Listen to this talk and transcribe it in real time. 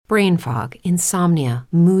brain fog, insomnia,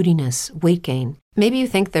 moodiness, weight gain. Maybe you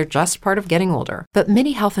think they're just part of getting older, but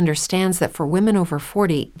MIDI Health understands that for women over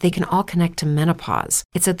 40, they can all connect to menopause.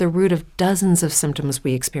 It's at the root of dozens of symptoms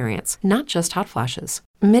we experience, not just hot flashes.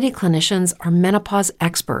 MIDI clinicians are menopause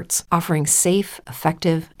experts, offering safe,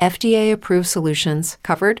 effective, FDA-approved solutions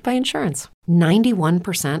covered by insurance.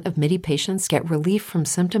 91% of MIDI patients get relief from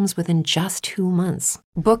symptoms within just 2 months.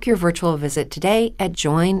 Book your virtual visit today at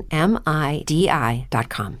joinmidi.com.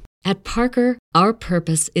 At Parker, our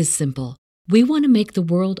purpose is simple. We want to make the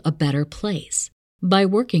world a better place by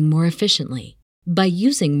working more efficiently, by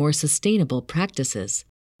using more sustainable practices,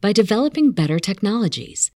 by developing better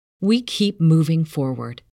technologies. We keep moving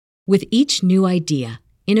forward. With each new idea,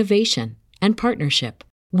 innovation, and partnership,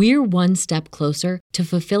 we're one step closer to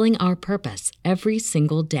fulfilling our purpose every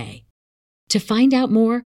single day. To find out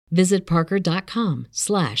more, visit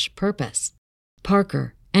parker.com/purpose.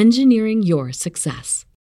 Parker, engineering your success.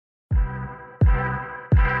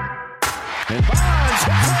 And Bonds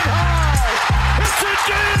hits it high. It's a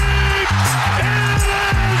deep. It is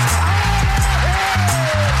high.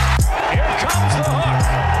 Here comes the hook.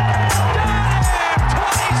 Got him.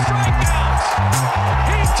 20 strikeouts.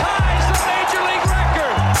 He ties the major league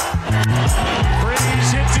record.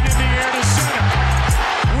 Freeze hits it in the air to center.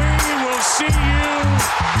 We will see you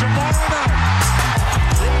tomorrow night.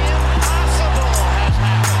 The impossible has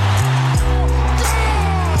happened.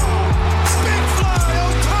 Big fly,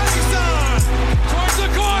 Ohtani-san. Towards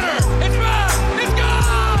the corner. It's back. It's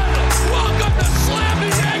gone. Welcome to Slam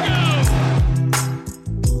Diego.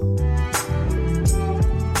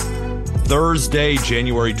 Thursday,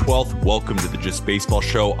 January 12th. Welcome to the Just Baseball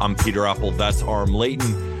Show. I'm Peter Apple. That's Arm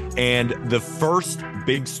Layton. And the first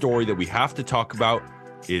big story that we have to talk about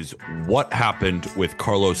is what happened with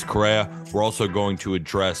Carlos Correa. We're also going to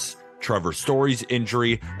address Trevor Story's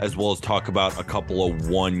injury, as well as talk about a couple of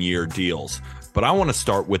one-year deals. But I want to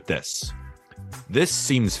start with this. This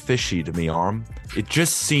seems fishy to me, Arm. It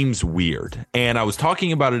just seems weird. And I was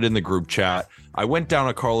talking about it in the group chat. I went down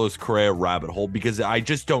a Carlos Correa rabbit hole because I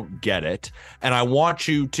just don't get it. And I want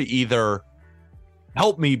you to either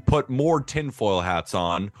help me put more tinfoil hats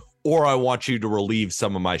on, or I want you to relieve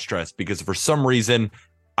some of my stress, because for some reason,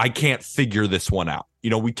 I can't figure this one out. You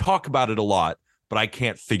know, we talk about it a lot, but I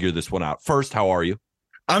can't figure this one out. First, how are you?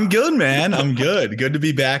 I'm good, man. I'm good. Good to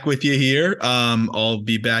be back with you here. I'll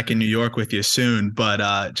be back in New York with you soon,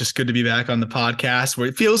 but just good to be back on the podcast, where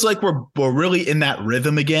it feels like we're really in that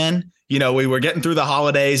rhythm again. You know, we were getting through the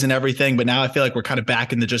holidays and everything, but now I feel like we're kind of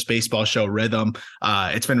back in the Just Baseball Show rhythm.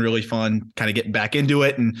 It's been really fun kind of getting back into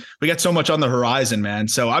it, and we got so much on the horizon, man.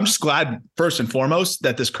 So I'm just glad, first and foremost,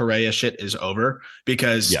 that this Correa shit is over,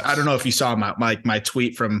 because yes. I don't know if you saw my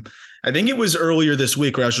tweet from, I think it was earlier this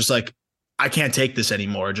week, where I was just like, I can't take this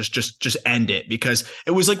anymore. Just end it, because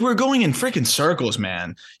it was like we're going in freaking circles,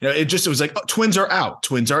 man. You know, it was like, oh, Twins are out,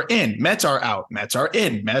 Twins are in, Mets are out, Mets are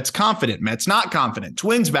in, Mets confident, Mets not confident,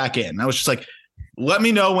 Twins back in. And I was just like, let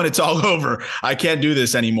me know when it's all over. I can't do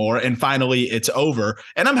this anymore. And finally, it's over.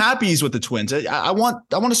 And I'm happy he's with the Twins. I want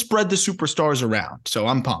to spread the superstars around, so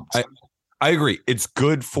I'm pumped. I agree. It's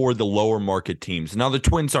good for the lower market teams. Now, the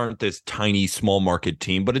Twins aren't this tiny, small market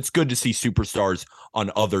team, but it's good to see superstars on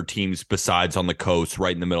other teams besides on the coast,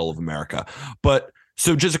 right in the middle of America. But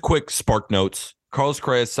so just a quick spark notes. Carlos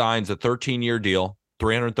Correa signs a 13-year deal,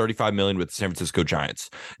 $335 million with the San Francisco Giants.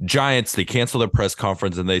 Giants, they cancel their press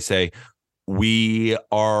conference and they say, we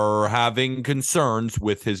are having concerns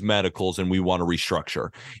with his medicals and we want to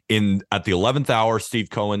restructure. At the 11th hour,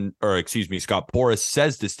 Scott Boras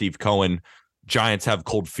says to Steve Cohen, Giants have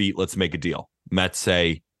cold feet, let's make a deal. Mets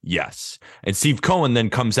say yes. And Steve Cohen then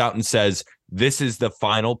comes out and says, this is the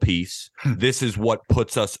final piece. This is what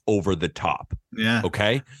puts us over the top. Yeah.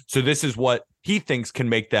 Okay. So this is what he thinks can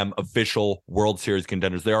make them official World Series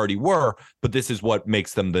contenders. They already were, but this is what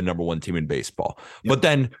makes them the number one team in baseball. Yep. But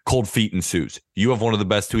then cold feet ensues. You have one of the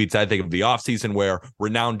best tweets, I think, of the offseason, where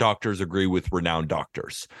renowned doctors agree with renowned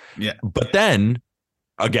doctors. Yeah. But then,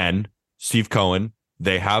 again, Steve Cohen,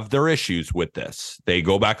 they have their issues with this. They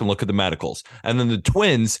go back and look at the medicals. And then the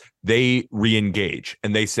Twins, they re-engage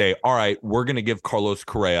and they say, all right, we're going to give Carlos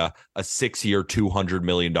Correa a 6-year, $200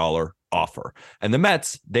 million offer. And the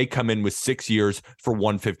Mets, they come in with 6 years for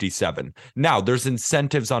 $157. Now, there's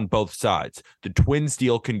incentives on both sides. The Twins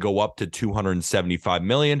deal can go up to $275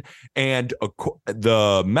 million, and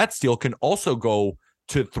the Mets deal can also go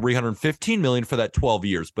to $315 million for that 12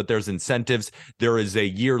 years, but there's incentives. There is a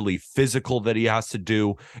yearly physical that he has to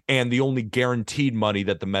do, and the only guaranteed money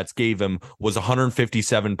that the Mets gave him was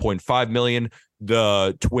 $157.5 million.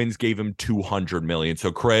 The Twins gave him $200 million.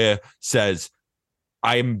 So Correa says,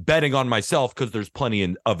 I am betting on myself because there's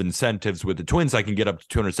plenty of incentives with the Twins. I can get up to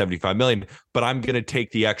 $275 million, but I'm going to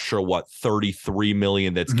take the extra, $33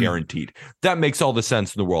 million that's guaranteed. That makes all the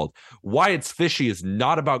sense in the world. Why it's fishy is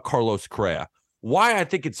not about Carlos Correa. Why I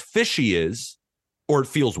think it's fishy is, or it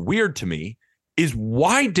feels weird to me, is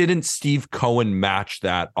why didn't Steve Cohen match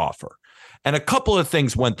that offer? And a couple of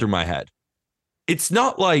things went through my head. It's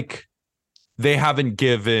not like they haven't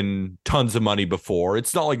given tons of money before.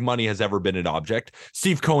 It's not like money has ever been an object.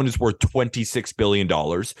 Steve Cohen is worth $26 billion.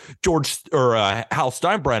 Hal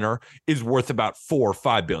Steinbrenner is worth about $4 or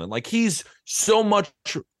 $5 billion. Like, he's so much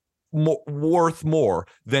worth more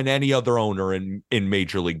than any other owner in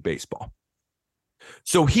Major League Baseball.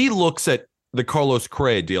 So he looks at the Carlos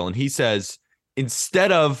Correa deal and he says,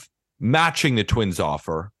 instead of matching the Twins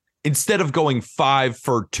offer, instead of going 5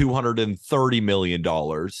 for $230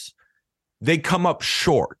 million, they come up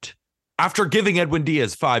short after giving Edwin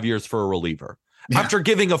Diaz 5 years for a reliever, after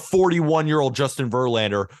giving a 41-year-old Justin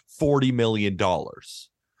Verlander $40 million.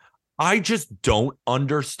 I just don't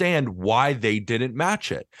understand why they didn't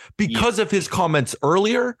match it. Because of his comments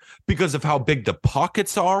earlier, because of how big the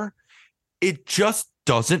pockets are, it just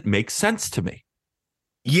doesn't make sense to me.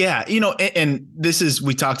 Yeah, and this is,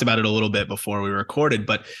 we talked about it a little bit before we recorded,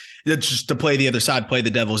 but just to play the other side, play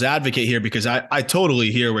the devil's advocate here, because I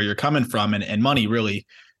totally hear where you're coming from, and money really,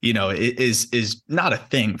 is not a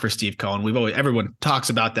thing for Steve Cohen. Everyone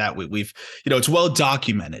talks about that. We've it's well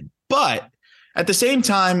documented, but at the same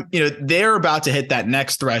time, they're about to hit that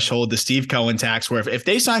next threshold, the Steve Cohen tax, where if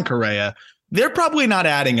they sign Correa, they're probably not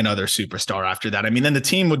adding another superstar after that. I mean, then the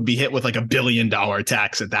team would be hit with like $1 billion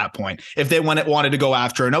tax at that point. If they wanted to go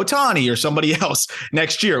after an Ohtani or somebody else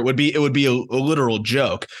next year, it would be a literal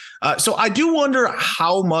joke. So I do wonder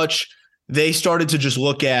how much they started to just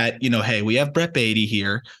look at, hey, we have Brett Beatty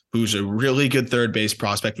here, who's a really good third base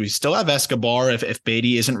prospect. We still have Escobar if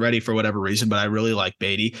Beatty isn't ready for whatever reason, but I really like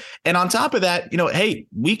Beatty. And on top of that, hey,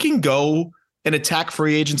 we can go and attack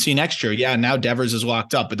free agency next year. Yeah, now Devers is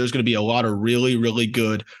locked up, but there's going to be a lot of really, really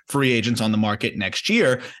good free agents on the market next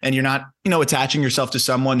year. And you're not, attaching yourself to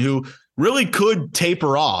someone who really could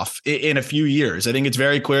taper off in a few years. I think it's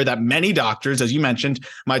very clear that many doctors, as you mentioned,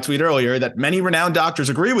 my tweet earlier, that many renowned doctors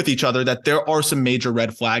agree with each other that there are some major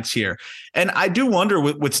red flags here. And I do wonder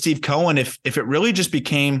with Steve Cohen, if it really just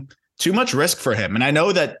became too much risk for him. And I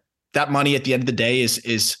know that money at the end of the day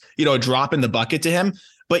is a drop in the bucket to him.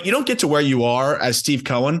 But you don't get to where you are as Steve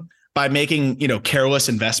Cohen by making, careless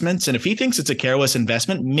investments. And if he thinks it's a careless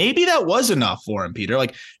investment, maybe that was enough for him, Peter.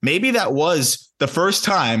 Like, maybe that was the first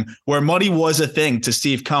time where money was a thing to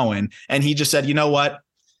Steve Cohen. And he just said, you know what?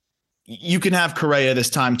 You can have Correa this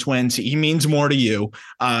time, Twins. He means more to you.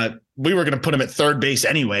 We were going to put him at third base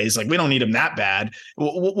anyways. Like, we don't need him that bad.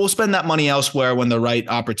 We'll spend that money elsewhere when the right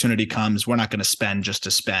opportunity comes. We're not going to spend just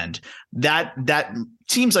to spend. That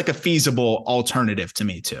seems like a feasible alternative to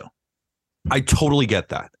me too. I totally get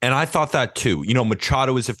that. And I thought that too.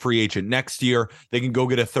 Machado is a free agent next year. They can go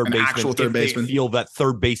get a third baseman. Actual third baseman. They feel that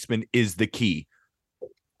third baseman is the key.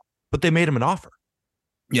 But they made him an offer.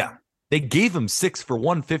 Yeah. They gave him 6 for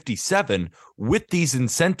 157 with these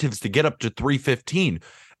incentives to get up to 315.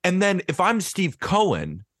 And then if I'm Steve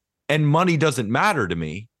Cohen and money doesn't matter to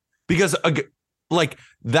me, because like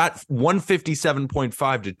that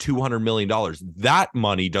 157.5 to $200 million, that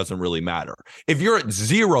money doesn't really matter. If you're at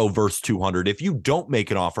 0 versus 200, if you don't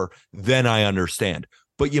make an offer, then I understand.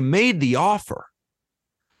 But you made the offer.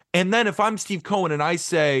 And then if I'm Steve Cohen and I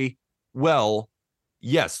say, well,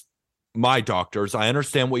 yes, my doctors, I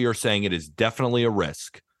understand what you're saying. It is definitely a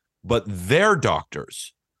risk, but their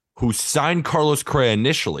doctors who signed Carlos Correa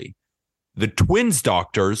initially, the Twins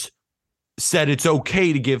doctors, said it's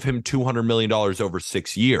okay to give him $200 million over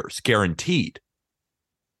 6 years, guaranteed.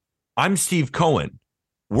 I'm Steve Cohen.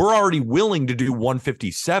 We're already willing to do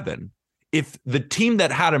 157. If the team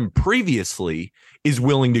that had him previously is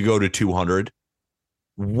willing to go to 200,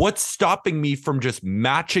 what's stopping me from just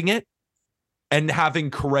matching it and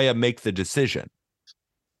having Correa make the decision?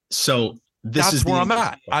 So that's where I'm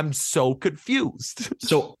at. I'm so confused.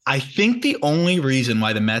 So I think the only reason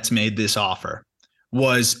why the Mets made this offer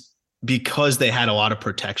was because they had a lot of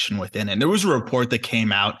protection within it. And there was a report that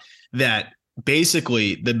came out that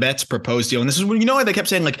basically the Mets proposed deal. And this is when, they kept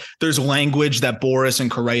saying like there's language that Boris and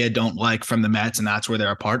Correa don't like from the Mets, and that's where they're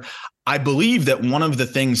apart. I believe that one of the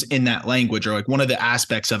things in that language, or like one of the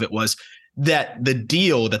aspects of it, was that the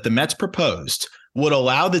deal that the Mets proposed would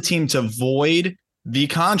allow the team to void the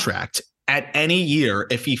contract at any year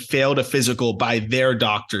if he failed a physical by their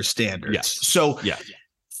doctor's standards. Yes. So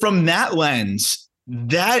from that lens,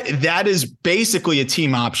 that is basically a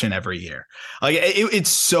team option every year. Like it's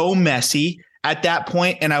so messy at that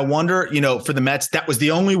point. And I wonder, for the Mets, that was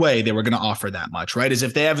the only way they were going to offer that much, right? Is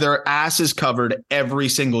if they have their asses covered every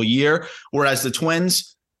single year, whereas the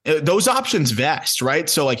Twins, those options vest, right?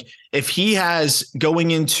 So like if he has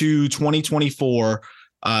going into 2024,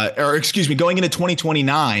 going into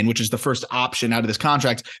 2029, which is the first option out of this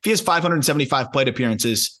contract, if he has 575 plate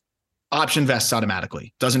appearances, option vests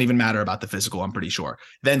automatically. Doesn't even matter about the physical, I'm pretty sure.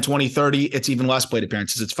 Then 2030, it's even less plate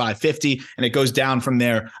appearances. It's 550, and it goes down from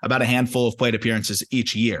there, about a handful of plate appearances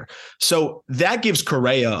each year. So that gives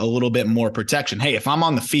Correa a little bit more protection. Hey, if I'm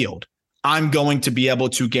on the field, I'm going to be able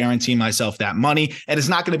to guarantee myself that money, and it's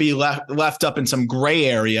not going to be left up in some gray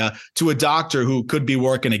area to a doctor who could be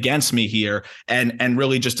working against me here and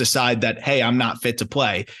really just decide that, hey, I'm not fit to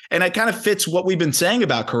play. And it kind of fits what we've been saying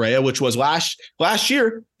about Correa, which was last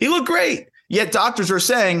year, he looked great. Yet doctors are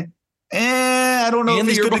saying, I don't know if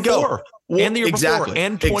he's good to go. Well, and the year before,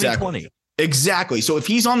 and 2020. Exactly. So if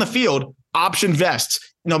he's on the field, option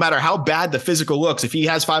vests, no matter how bad the physical looks, if he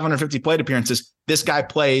has 550 plate appearances, this guy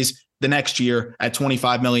plays the next year at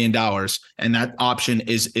 $25 million. And that option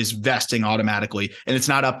is vesting automatically. And it's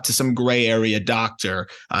not up to some gray area doctor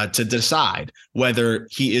to decide whether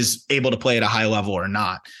he is able to play at a high level or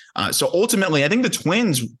not. So ultimately, I think the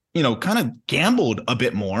Twins, kind of gambled a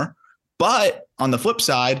bit more. But on the flip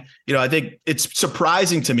side, I think it's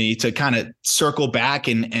surprising to me to kind of circle back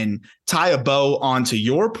and tie a bow onto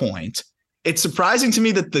your point. It's surprising to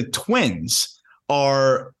me that the Twins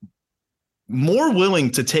are more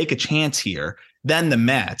willing to take a chance here than the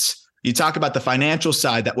Mets. You talk about the financial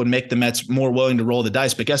side that would make the Mets more willing to roll the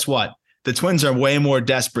dice, but guess what? The Twins are way more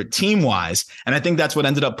desperate team-wise, and I think that's what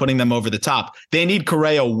ended up putting them over the top. They need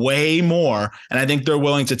Correa way more, and I think they're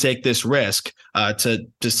willing to take this risk to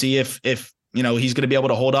see if he's going to be able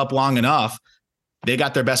to hold up long enough. They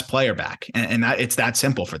got their best player back, and it's that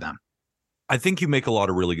simple for them. I think you make a lot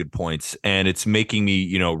of really good points, and it's making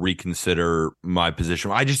me, reconsider my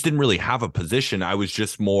position. I just didn't really have a position. I was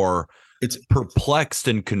just more perplexed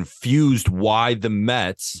and confused why the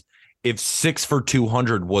Mets, if 6 for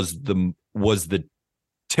 200 was the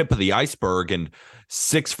tip of the iceberg and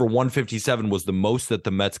 6 for 157 was the most that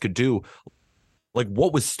the Mets could do, like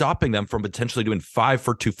what was stopping them from potentially doing 5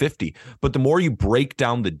 for 250? But the more you break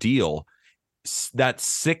down the deal, that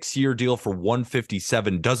 6-year deal for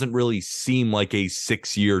 157 doesn't really seem like a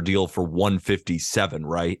 6-year deal for 157,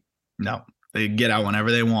 right? No, they get out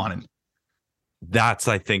whenever they wanted. That's,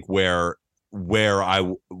 I think, where I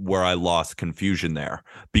lost confusion there,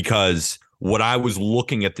 because what I was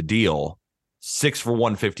looking at the deal, 6 for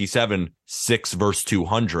 157, 6 versus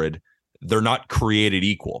 200, they're not created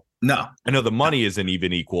equal. No, I know the money isn't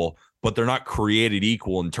even equal, but they're not created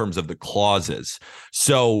equal in terms of the clauses.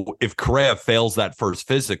 So if Correa fails that first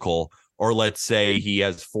physical, or let's say he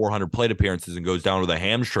has 400 plate appearances and goes down with a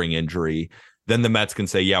hamstring injury, then the Mets can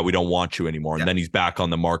say, yeah, we don't want you anymore. And then he's back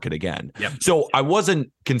on the market again. Yep. So I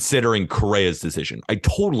wasn't considering Correa's decision. I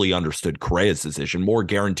totally understood Correa's decision, more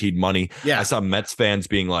guaranteed money. Yeah. I saw Mets fans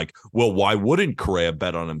being like, well, why wouldn't Correa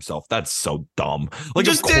bet on himself? That's so dumb. Like,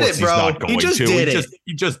 he just did it, bro. He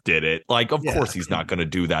just did it. Like, of course he's not going to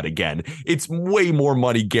do that again. It's way more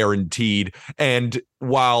money guaranteed. And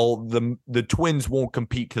while the Twins won't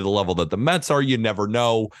compete to the level that the Mets are, you never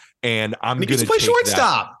know. And I'm going to play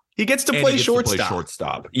shortstop. He gets to play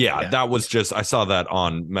shortstop. Yeah, that was just, I saw that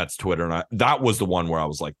on Mets Twitter, and that was the one where I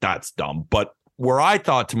was like, that's dumb. But where I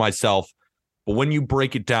thought to myself, but when you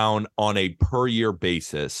break it down on a per year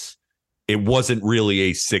basis, it wasn't really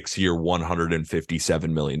a 6-year, $157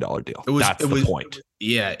 million deal. That's the point.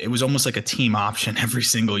 Yeah, it was almost like a team option every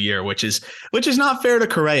single year, which is not fair to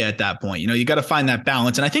Correa at that point. You got to find that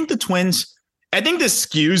balance. And I think the Twins, I think this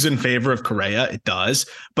skews in favor of Correa. It does.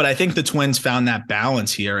 But I think the Twins found that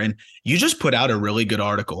balance here. And you just put out a really good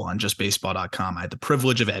article on justbaseball.com. I had the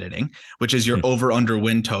privilege of editing, which is your over under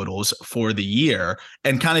win totals for the year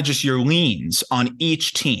and kind of just your leans on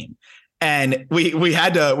each team. And we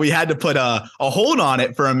had to put a hold on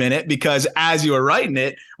it for a minute, because as you were writing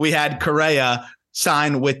it, we had Correa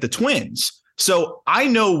sign with the Twins. So I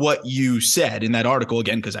know what you said in that article,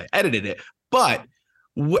 again, because I edited it. But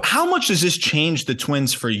how much does this change the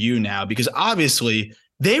Twins for you now? Because obviously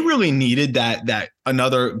they really needed that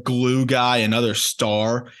another glue guy, another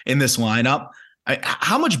star in this lineup.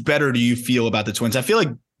 How much better do you feel about the Twins? I feel like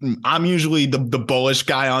I'm usually the bullish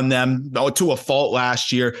guy on them to a fault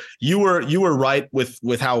last year. You were right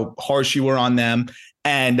with how harsh you were on them.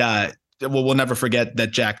 And we'll never forget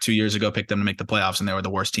that Jack 2 years ago picked them to make the playoffs, and they were the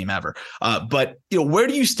worst team ever. But where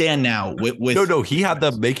do you stand now with No, he had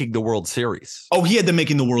them making the World Series. Oh, he had them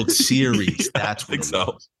making the World Series. That's what I think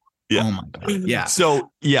so. Yeah. Oh my God. Yeah.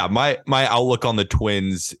 So yeah, my outlook on the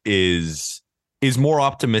Twins is is more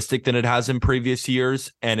optimistic than it has in previous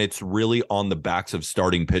years, and it's really on the backs of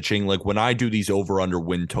starting pitching. Like when I do these over-under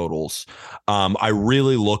win totals, I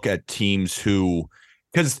really look at teams who,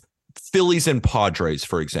 because Phillies and Padres,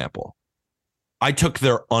 for example, I took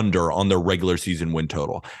their under on their regular season win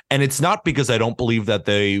total. And it's not because I don't believe that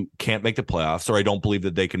they can't make the playoffs or I don't believe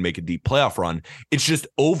that they can make a deep playoff run. It's just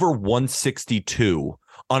over 162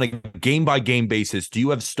 on a game-by-game basis. Do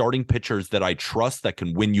you have starting pitchers that I trust that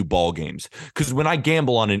can win you ball games? Because when I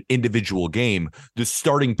gamble on an individual game, the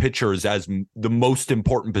starting pitcher is as the most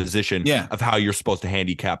important position of how you're supposed to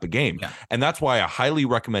handicap a game. Yeah. And that's why I highly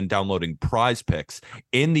recommend downloading Prize Picks.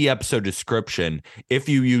 In the episode description, if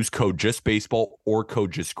you use code JustBaseball or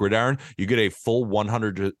code JustGridiron, you get a full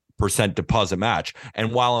 100% deposit match.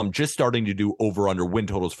 And while I'm just starting to do over under win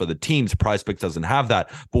totals for the teams, Prize Picks doesn't have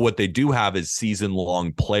that. But what they do have is season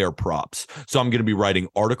long player props. So I'm going to be writing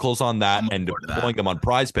articles on that and deploying them on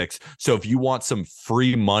Prize Picks. So if you want some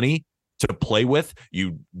free money to play with,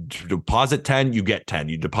 you deposit 10, you get 10.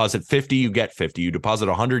 You deposit 50, you get 50. You deposit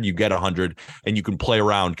 100, you get 100. And you can play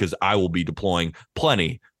around because I will be deploying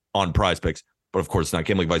plenty on Prize Picks. But of course, not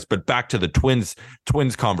gambling advice. But back to the Twins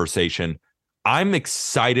conversation. I'm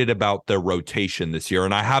excited about their rotation this year,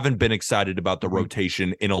 and I haven't been excited about the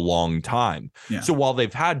rotation in a long time. Yeah. So while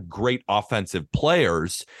they've had great offensive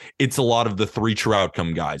players, it's a lot of the three true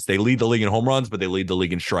outcome guys. They lead the league in home runs, but they lead the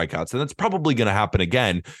league in strikeouts, and that's probably going to happen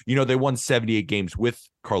again. You know, they won 78 games with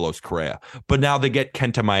Carlos Correa, but now they get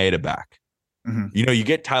Kenta Maeda back. Mm-hmm. You know, you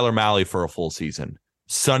get Tyler Mahle for a full season,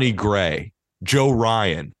 Sonny Gray, Joe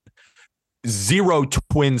Ryan, 0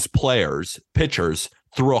 Twins pitchers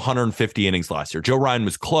threw 150 innings last year. Joe Ryan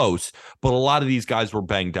was close, but a lot of these guys were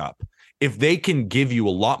banged up. If they can give you a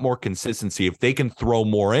lot more consistency, if they can throw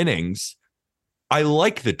more innings, I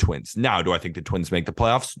like the Twins. Now, do I think the Twins make the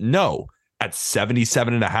playoffs? No. At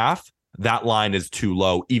 77.5, that line is too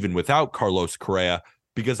low, even without Carlos Correa,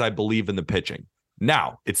 because I believe in the pitching.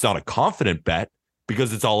 Now, it's not a confident bet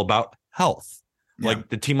because it's all about health. Yeah. Like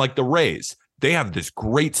the team like the Rays, they have this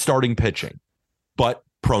great starting pitching, but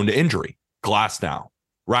prone to injury. Glasnow,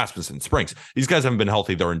 Rasmussen, Springs. These guys haven't been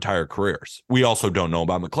healthy their entire careers. We also don't know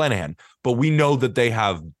about McClanahan, but we know that they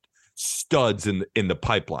have studs in the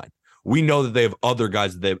pipeline. We know that they have other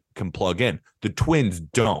guys that they can plug in. The Twins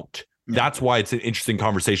don't. Yeah. That's why it's an interesting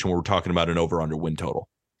conversation when we're talking about an over-under win total.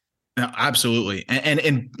 No, absolutely.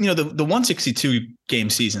 And you know, the 162 game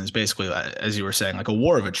season is basically, as you were saying, like a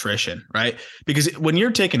war of attrition, right? Because when you're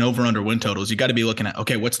taking over-under win totals, you got to be looking at,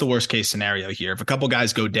 okay, what's the worst case scenario here? If a couple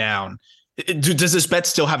guys go down, does this bet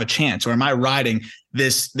still have a chance? Or am I riding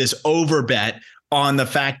this over bet on the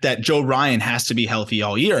fact that Joe Ryan has to be healthy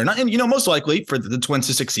all year? And you know, most likely for the Twins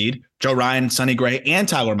to succeed, Joe Ryan, Sonny Gray, and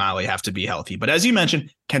Tyler Mahle have to be healthy. But as you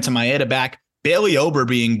mentioned, Kenta Maeda back, Bailey Ober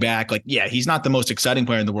being back, like, yeah, he's not the most exciting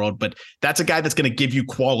player in the world, but that's a guy that's going to give you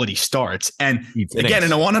quality starts. And again,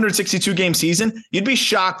 in a 162 game season, you'd be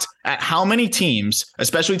shocked at how many teams,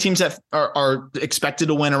 especially teams that are expected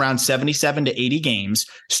to win around 77 to 80 games,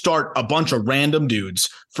 start a bunch of random dudes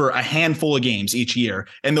for a handful of games each year.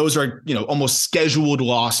 And those are, you know, almost scheduled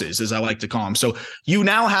losses, as I like to call them. So you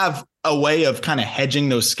now have a way of kind of hedging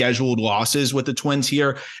those scheduled losses with the Twins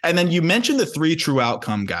here. And then you mentioned the three true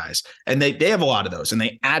outcome guys, and they have a lot of those, and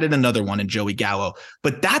they added another one in Joey Gallo.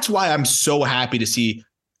 But that's why I'm so happy to see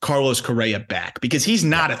Carlos Correa back, because he's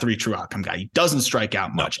not a three true outcome guy. He doesn't strike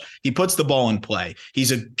out much. He puts the ball in play.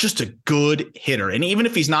 He's just a good hitter. And even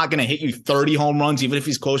if he's not going to hit you 30 home runs, even if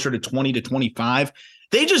he's closer to 20 to 25,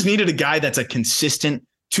 they just needed a guy that's a consistent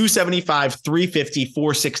 275, 350,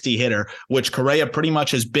 460 hitter, which Correa pretty much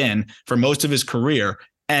has been for most of his career.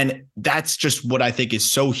 And that's just what I think is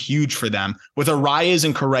so huge for them. With Arias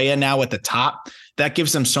and Correa now at the top, that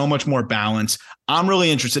gives them so much more balance. I'm really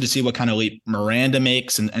interested to see what kind of leap Miranda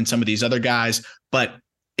makes and some of these other guys. But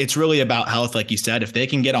it's really about health, like you said. If they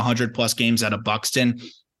can get 100+ games out of Buxton,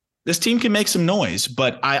 this team can make some noise.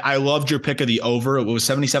 But I loved your pick of the over. It was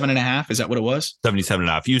 77.5. Is that what it was?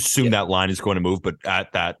 77.5. You assume that line is going to move, but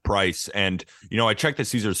at that price. And, you know, I checked the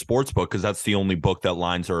Caesars Sportsbook because that's the only book that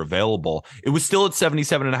lines are available. It was still at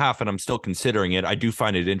 77.5, and I'm still considering it. I do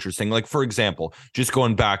find it interesting. Like, for example, just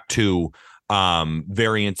going back to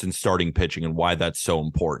variance in starting pitching and why that's so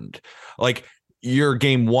important. Like, your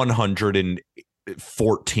game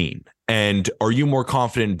 114. And are you more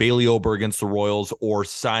confident in Bailey Ober against the Royals or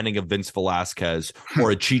signing a Vince Velasquez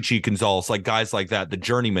or a Chichi Gonzalez, like guys like that, the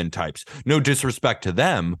journeyman types? No disrespect to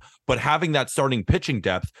them, but having that starting pitching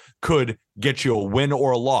depth could get you a win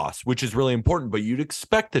or a loss, which is really important. But you'd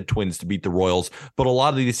expect the Twins to beat the Royals. But a lot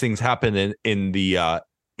of these things happen in the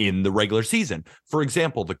in the regular season. For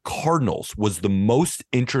example, the Cardinals was the most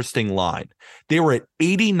interesting line. They were at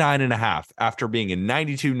 89.5 after being a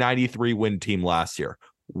 92-93 win team last year.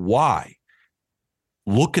 Why?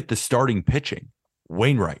 Look at the starting pitching.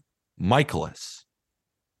 Wainwright, Michaelis,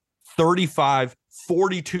 35,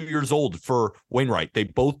 42 years old for Wainwright. They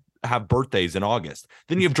both have birthdays in August.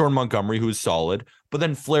 Then you have Jordan Montgomery, who is solid, but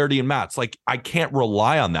then Flaherty and Matz. Like, I can't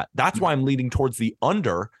rely on that. That's why I'm leaning towards the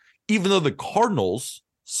under, even though the Cardinals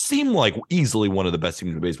seem like easily one of the best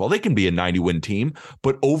teams in baseball. They can be a 90-win team,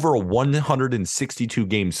 but over a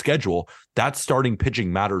 162-game schedule, that starting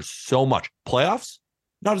pitching matters so much. Playoffs,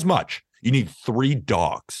 not as much. You need 3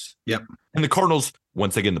 dogs. Yep. And the Cardinals,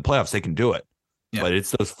 once they get in the playoffs, they can do it. Yep. But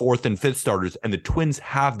it's those 4th and 5th starters, and the Twins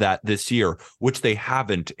have that this year, which they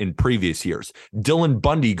haven't in previous years. Dylan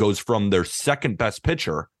Bundy goes from their second best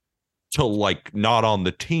pitcher to like not on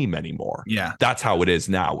the team anymore. Yeah. That's how it is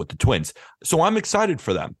now with the Twins. So I'm excited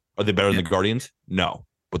for them. Are they better than the Guardians? No.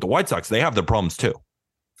 But the White Sox, they have their problems too.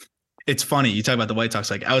 It's funny you talk about the White Sox.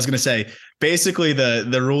 Like, I was going to say, basically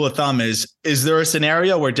the rule of thumb is there a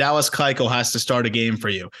scenario where Dallas Keuchel has to start a game for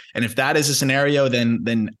you? And if that is a scenario,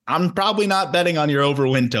 then I'm probably not betting on your over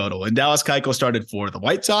win total. And Dallas Keuchel started for the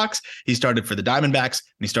White Sox. He started for the Diamondbacks,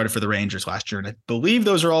 and he started for the Rangers last year. And I believe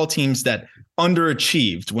those are all teams that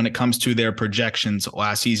underachieved when it comes to their projections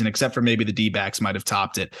last season, except for maybe the D-backs might have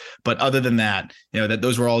topped it. But other than that, that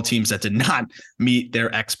those were all teams that did not meet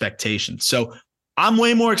their expectations. So I'm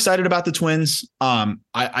way more excited about the Twins.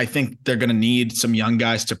 I think they're going to need some young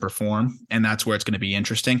guys to perform, and that's where it's going to be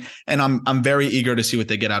interesting. And I'm very eager to see what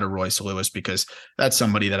they get out of Royce Lewis, because that's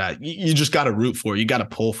somebody that you just got to root for. You got to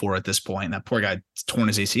pull for at this point. That poor guy torn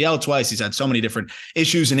his ACL twice. He's had so many different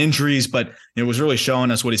issues and injuries, but it was really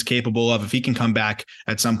showing us what he's capable of. If he can come back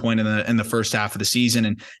at some point in the first half of the season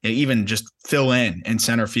and even just fill in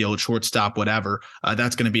center field, shortstop, whatever,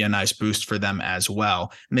 that's going to be a nice boost for them as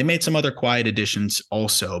well. And they made some other quiet additions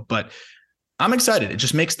also, but I'm excited. It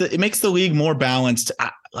just makes the league more balanced.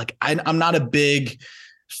 I'm not a big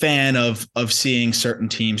fan of seeing certain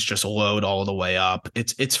teams just load all the way up.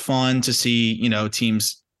 It's fun to see,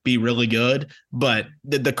 teams be really good, but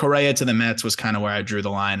the Correa to the Mets was kind of where I drew the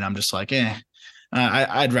line. And I'm just like,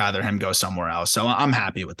 I'd rather him go somewhere else. So I'm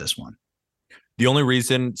happy with this one. The only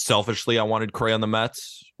reason selfishly I wanted Correa on the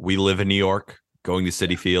Mets, we live in New York. Going to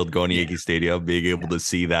Citi Field, going to Yankee Stadium, being able to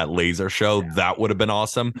see that laser show, that would have been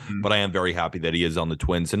awesome. Mm-hmm. But I am very happy that he is on the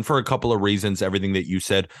Twins. And for a couple of reasons, everything that you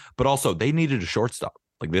said, but also they needed a shortstop.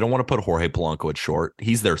 Like, they don't want to put Jorge Polanco at short.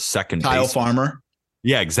 He's their second Kyle baseman. Farmer.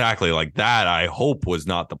 Yeah, exactly. Like that, I hope was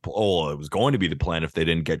not the it was going to be the plan if they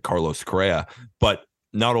didn't get Carlos Correa. But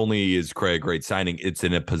not only is Correa a great signing, it's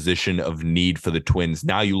in a position of need for the Twins.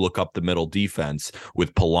 Now you look up the middle defense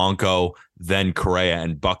with Polanco, then Correa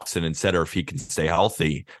and Buxton and Setter. If he can stay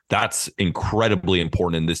healthy, that's incredibly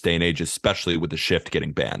important in this day and age, especially with the shift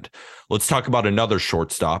getting banned. Let's talk about another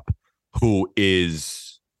shortstop who is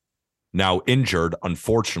now injured,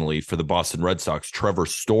 unfortunately, for the Boston Red Sox. Trevor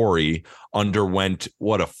Story underwent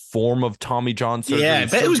a form of Tommy John surgery? Yeah,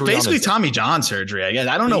 it was basically Tommy John surgery, I guess.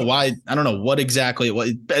 I don't know why. I don't know what exactly it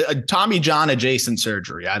was. Tommy John adjacent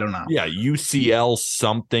surgery. I don't know. Yeah, UCL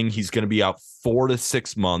something. He's going to be out 4 to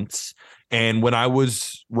 6 months. And when I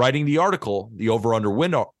was writing the article, the over under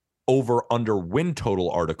win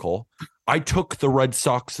total article, I took the Red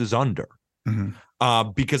Sox's under. Mm-hmm.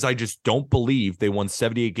 Because I just don't believe they won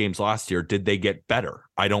 78 games last year. Did they get better?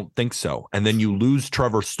 I don't think so. And then you lose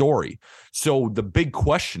Trevor Story. So the big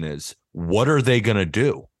question is, what are they going to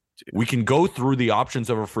do? We can go through the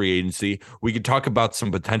options of a free agency. We can talk about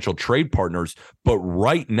some potential trade partners. But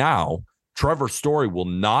right now, Trevor Story will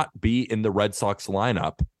not be in the Red Sox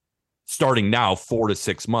lineup starting now 4 to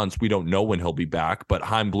 6 months. We don't know when he'll be back. But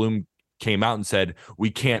Chaim Bloom came out and said,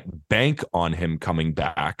 we can't bank on him coming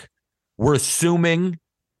back. We're assuming,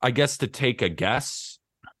 I guess, to take a guess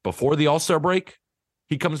before the All-Star break,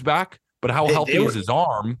 he comes back. But how healthy is his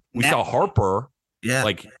arm? We saw Harper. Yeah.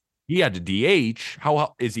 Like, he had to DH.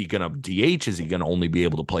 How is he going to DH? Is he going to only be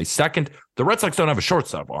able to play second? The Red Sox don't have a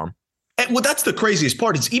shortstop arm. Well, that's the craziest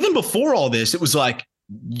part. It's even before all this, it was like,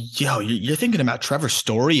 you're thinking about Trevor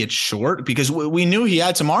Story at short, because we knew he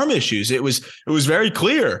had some arm issues. It was very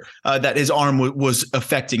clear that his arm was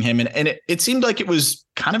affecting him. And it seemed like it was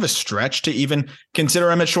kind of a stretch to even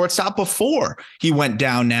consider him at shortstop before he went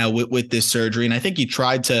down now with this surgery. And I think he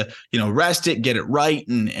tried to, rest it, get it right,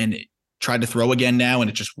 and tried to throw again now, and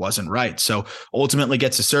it just wasn't right. So ultimately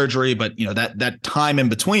gets a surgery, but that time in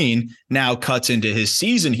between now cuts into his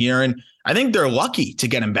season here. And I think they're lucky to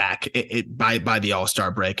get him back by the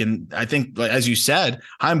All-Star break. And I think, as you said,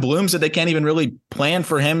 Chaim Bloom said they can't even really plan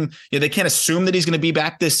for him. They can't assume that he's going to be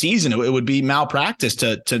back this season. It would be malpractice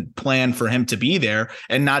to plan for him to be there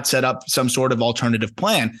and not set up some sort of alternative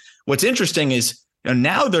plan. What's interesting is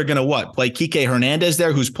now they're going to play Kike Hernandez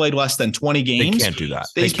there, who's played less than 20 games. They can't do that.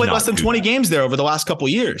 He's played less than 20 games there over the last couple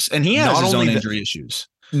of years, and he has his own injury issues.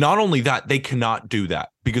 Not only that, they cannot do that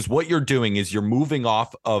because what you're doing is you're moving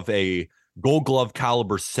off of a Gold Glove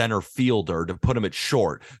caliber center fielder to put him at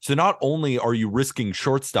short. So not only are you risking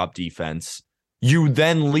shortstop defense, you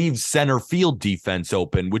then leave center field defense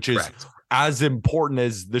open, which is correct, as important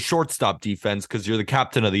as the shortstop defense because you're the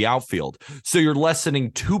captain of the outfield. So you're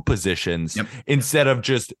lessening two positions instead of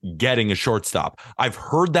just getting a shortstop. I've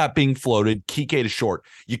heard that being floated, Kike to short.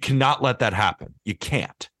 You cannot let that happen. You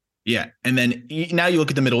can't. Yeah. And then now you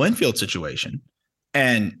look at the middle infield situation.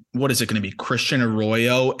 And what is it going to be? Christian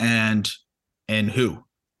Arroyo and who?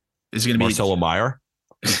 Is it going to be Marcelo Meyer?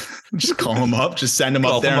 Just call him up, just send him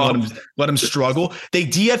up there and let him struggle. They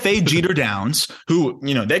DFA'd Jeter Downs, who,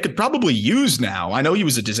 they could probably use now. I know he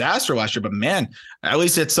was a disaster last year, but man, at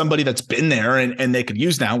least it's somebody that's been there and they could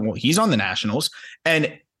use now. Well, he's on the Nationals.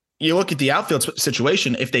 And you look at the outfield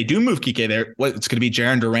situation. If they do move Kike there, it's going to be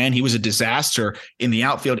Jarren Duran. He was a disaster in the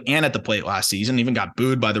outfield and at the plate last season. Even got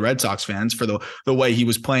booed by the Red Sox fans for the way he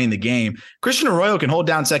was playing the game. Christian Arroyo can hold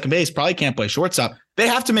down second base, probably can't play shortstop. They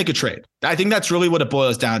have to make a trade. I think that's really what it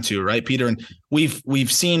boils down to, right, Peter? And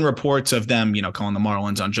we've seen reports of them, calling the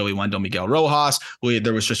Marlins on Joey Wendell, Miguel Rojas.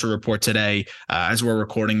 There was just a report today as we're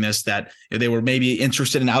recording this that they were maybe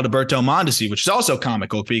interested in Alberto Mondesi, which is also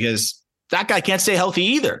comical because that guy can't stay healthy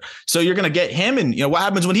either. So you're going to get him. And what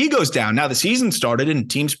happens when he goes down? Now the season started and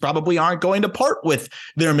teams probably aren't going to part with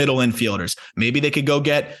their middle infielders. Maybe they could go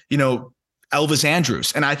get, Elvis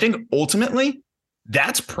Andrus. And I think ultimately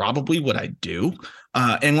that's probably what I do.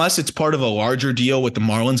 Unless it's part of a larger deal with the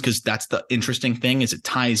Marlins, because that's the interesting thing is it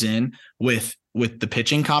ties in with the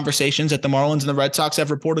pitching conversations that the Marlins and the Red Sox have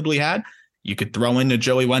reportedly had. You could throw in a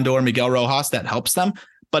Joey Wendell or Miguel Rojas that helps them.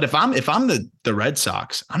 But if I'm the Red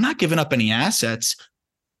Sox, I'm not giving up any assets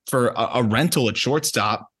for a rental at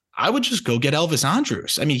shortstop. I would just go get Elvis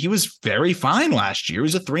Andrus. I mean, he was very fine last year. He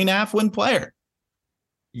was a 3.5 win player.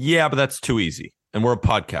 Yeah, but that's too easy. And we're a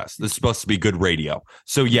podcast. This is supposed to be good radio.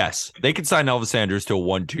 So yes, they can sign Elvis Andrus to a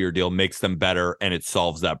 1-2-year deal, makes them better, and it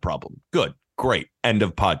solves that problem. Good, great. End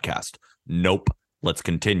of podcast. Nope. Let's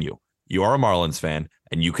continue. You are a Marlins fan,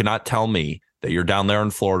 and you cannot tell me that you're down there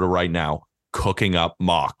in Florida right now cooking up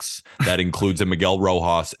mocks that includes a Miguel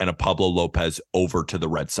Rojas and a Pablo Lopez over to the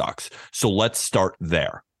Red Sox. So let's start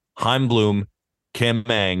there. Chaim Bloom, Kim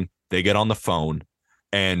Mang, they get on the phone,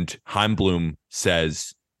 and Chaim Bloom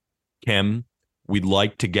says, Kim, we'd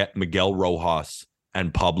like to get Miguel Rojas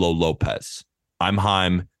and Pablo Lopez. I'm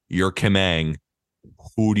Chaim, you're Kim Mang.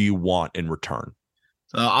 Who do you want in return?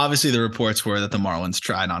 Obviously, the reports were that the Marlins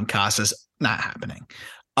tried on Casas. Not happening.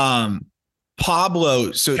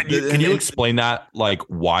 Pablo. So can you explain that, like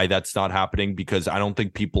why that's not happening? Because I don't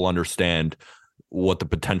think people understand what the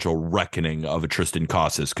potential reckoning of a Tristan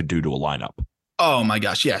Casas could do to a lineup. Oh my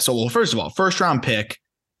gosh. Yeah. So, well, first of all, first round pick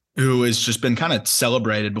who has just been kind of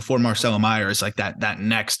celebrated before Marcelo Meyer is like that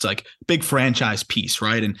next like big franchise piece.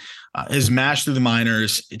 Right. And his mash through the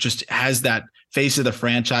minors, it just has that face of the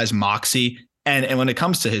franchise moxie. And when it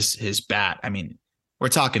comes to his bat, I mean, we're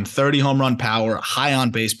talking 30 home run power, high on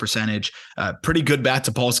base percentage, pretty good bat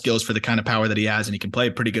to ball skills for the kind of power that he has. And he can play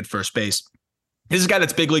pretty good first base. This is a guy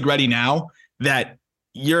that's big league ready now that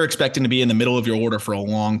you're expecting to be in the middle of your order for a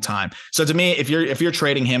long time. So to me, if you're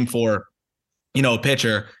trading him for, a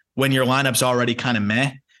pitcher when your lineup's already kind of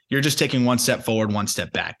meh, you're just taking one step forward, one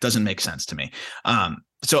step back. Doesn't make sense to me.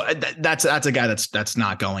 So that's a guy that's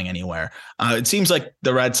not going anywhere. It seems like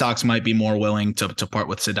the Red Sox might be more willing to part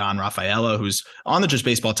with Ceddanne Rafaela, who's on the Just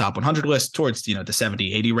Baseball Top 100 list towards the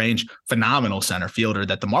 70-80 range. Phenomenal center fielder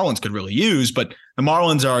that the Marlins could really use, but the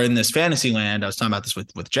Marlins are in this fantasy land. I was talking about this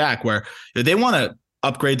with Jack, where they want to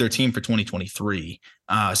upgrade their team for 2023.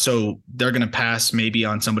 So they're going to pass maybe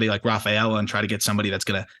on somebody like Rafaela and try to get somebody that's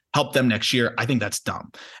going to help them next year. I think that's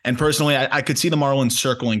dumb. And personally, I could see the Marlins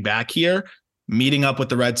circling back here, meeting up with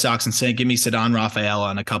the Red Sox and saying, give me Ceddanne Rafaela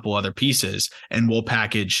and a couple other pieces, and we'll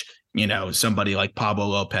package, somebody like Pablo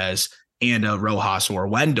Lopez and a Rojas or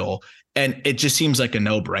Wendell. And it just seems like a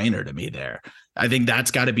no-brainer to me there. I think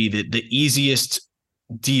that's got to be the easiest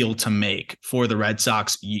deal to make for the Red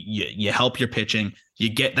Sox. You help your pitching, you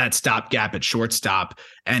get that stopgap at shortstop.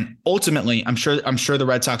 And ultimately, I'm sure the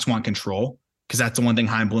Red Sox want control, because that's the one thing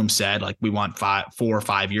Chaim Bloom said, like we want 4 or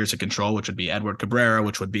 5 years of control, which would be Edward Cabrera,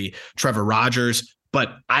 which would be Trevor Rogers.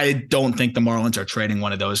 But I don't think the Marlins are trading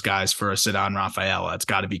one of those guys for a Ceddanne Rafaela. It's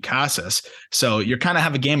got to be Casas. So you're kind of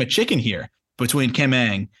have a game of chicken here between Kim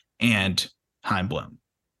Ng and Chaim Bloom.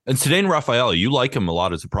 And Ceddanne Rafaela, you like him a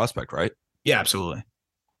lot as a prospect, right? Yeah, absolutely.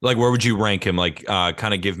 Like, where would you rank him? Like,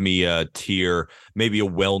 kind of give me a tier, maybe a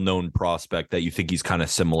well-known prospect that you think he's kind of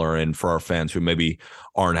similar in for our fans who maybe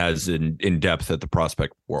aren't as in depth at the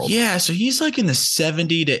prospect world. Yeah, so he's like in the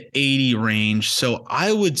 70 to 80 range. So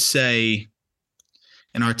I would say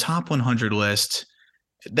in our top 100 list,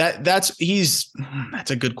 that's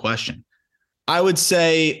a good question. I would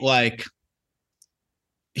say like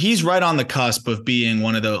he's right on the cusp of being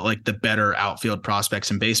one of the better outfield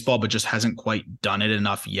prospects in baseball, but just hasn't quite done it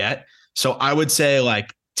enough yet. So I would say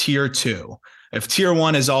like tier 2. If tier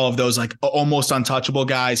 1 is all of those like almost untouchable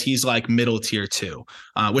guys, he's like middle tier 2,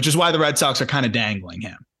 which is why the Red Sox are kind of dangling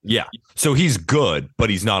him. Yeah. So he's good, but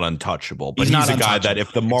he's not untouchable. But he's a guy that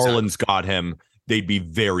if the Marlins got him, they'd be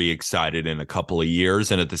very excited in a couple of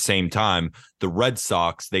years. And at the same time, the Red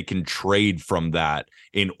Sox, they can trade from that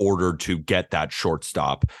in order to get that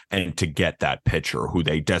shortstop and to get that pitcher who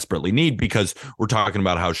they desperately need, because we're talking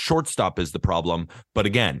about how shortstop is the problem. But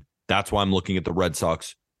again, that's why I'm looking at the Red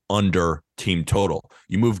Sox under team total.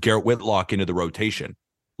 You move Garrett Whitlock into the rotation.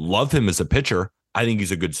 Love him as a pitcher. I think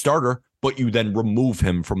he's a good starter, but you then remove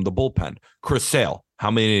him from the bullpen. Chris Sale,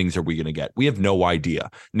 how many innings are we going to get? We have no idea.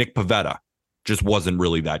 Nick Pivetta just wasn't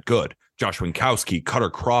really that good. Josh Winkowski,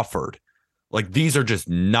 Cutter Crawford. Like, these are just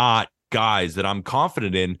not guys that I'm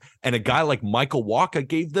confident in. And a guy like Michael Wacha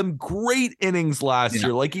gave them great innings last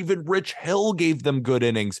year. Like, even Rich Hill gave them good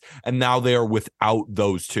innings. And now they are without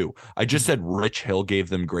those two. I just said Rich Hill gave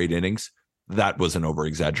them great innings. That was an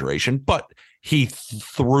over-exaggeration. But he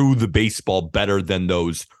threw the baseball better than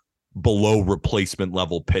those below replacement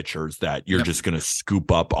level pitchers that you're just going to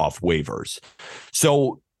scoop up off waivers.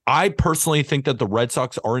 So I personally think that the Red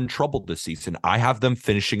Sox are in trouble this season. I have them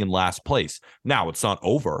finishing in last place. Now, it's not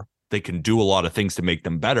over. They can do a lot of things to make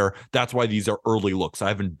them better. That's why these are early looks. I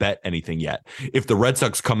haven't bet anything yet. If the Red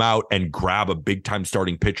Sox come out and grab a big-time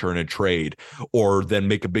starting pitcher in a trade, or then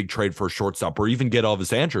make a big trade for a shortstop, or even get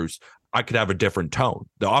Elvis Andrus, I could have a different tone.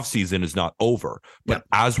 The offseason is not over. But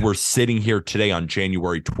as we're sitting here today on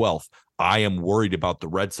January 12th, I am worried about the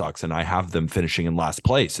Red Sox, and I have them finishing in last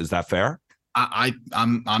place. Is that fair?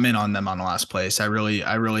 I'm in on them on last place. I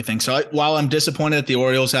really think so. While I'm disappointed that the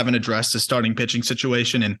Orioles haven't addressed the starting pitching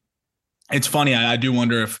situation, and it's funny, I do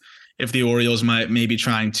wonder if the Orioles might be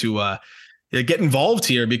trying to get involved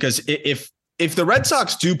here, because if the Red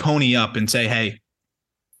Sox do pony up and say, hey,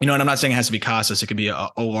 you know, and I'm not saying it has to be Casas, it could be a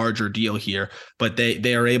larger deal here, but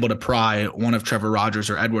they are able to pry one of Trevor Rogers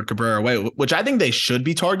or Edward Cabrera away, which I think they should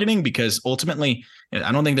be targeting, because ultimately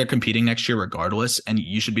I don't think they're competing next year regardless. And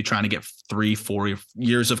you should be trying to get 3-4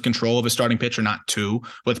 years of control of a starting pitcher, not 2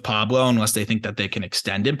 with Pablo, unless they think that they can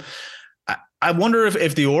extend him. I wonder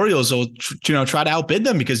if the Orioles will try to outbid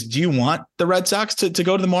them, because do you want the Red Sox to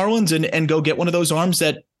go to the Marlins and go get one of those arms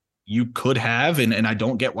that you could have? And I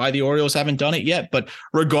don't get why the Orioles haven't done it yet. But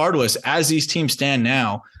regardless, as these teams stand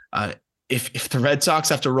now, if the Red Sox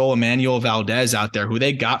have to roll Emmanuel Valdez out there, who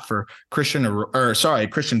they got for Christian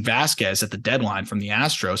Vasquez at the deadline from the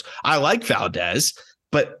Astros, I like Valdez,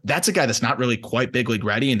 but that's a guy that's not really quite big league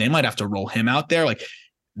ready, and they might have to roll him out there. Like,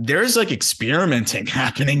 there's like experimenting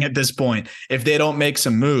happening at this point. If they don't make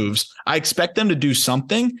some moves, I expect them to do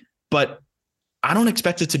something, but I don't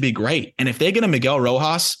expect it to be great. And if they get a Miguel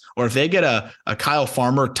Rojas, or if they get a Kyle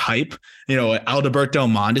Farmer type, Alberto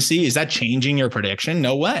Mondesi, is that changing your prediction?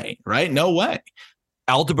 No way, right? No way.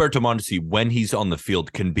 Alberto Mondesi, when he's on the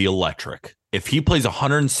field, can be electric. If he plays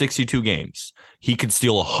 162 games, he could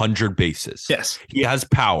steal 100 bases. Yes. He has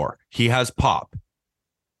power. He has pop.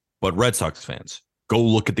 But Red Sox fans, go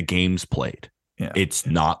look at the games played. Yeah. It's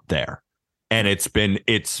not there. And it's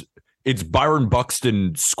Byron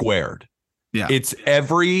Buxton squared. Yeah. It's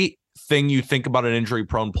everything you think about an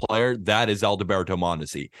injury-prone player, that is Alberto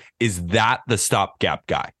Mondesi. Is that the stopgap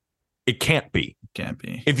guy? It can't be. Can't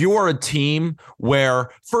be. If you are a team where,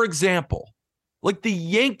 for example, like the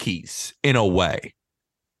Yankees, in a way,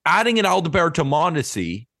 adding an Alberto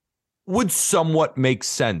Mondesi would somewhat make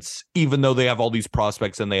sense, even though they have all these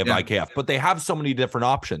prospects and they have IKF, but they have so many different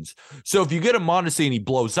options. So if you get a Mondesi and he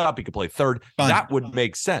blows up, he could play third. Fine. That would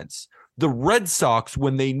make sense. The Red Sox,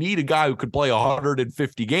 when they need a guy who could play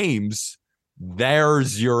 150 games,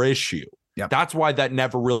 there's your issue. Yep. That's why that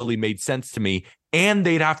never really made sense to me. And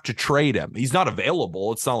they'd have to trade him. He's not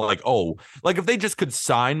available. It's not like, if they just could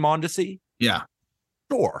sign Mondesi. Yeah.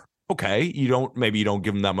 Sure. Okay. Maybe you don't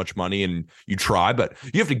give him that much money and you try, but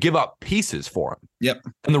you have to give up pieces for him. Yep.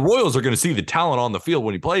 And the Royals are going to see the talent on the field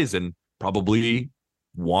when he plays and probably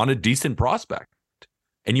want a decent prospect.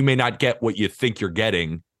 And you may not get what you think you're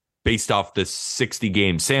getting based off this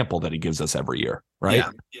 60-game sample that he gives us every year, right?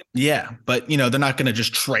 Yeah. But, they're not going to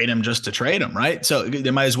just trade him just to trade him, right? So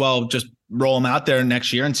they might as well just roll him out there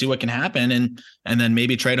next year and see what can happen and then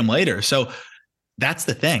maybe trade him later. So that's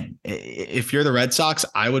the thing. If you're the Red Sox,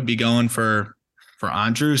 I would be going for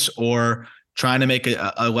Andrus or trying to make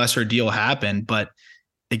a lesser deal happen. But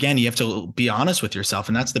again, you have to be honest with yourself.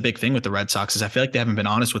 And that's the big thing with the Red Sox is I feel like they haven't been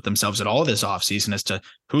honest with themselves at all this offseason as to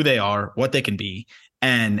who they are, what they can be.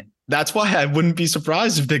 And that's why I wouldn't be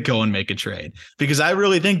surprised if they go and make a trade, because I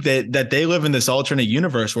really think that they live in this alternate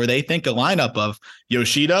universe where they think a lineup of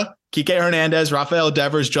Yoshida, Kike Hernandez, Rafael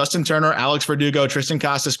Devers, Justin Turner, Alex Verdugo, Tristan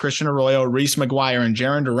Casas, Christian Arroyo, Reese McGuire, and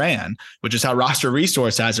Jarren Duran, which is how Roster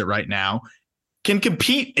Resource has it right now, can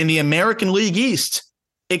compete in the American League East.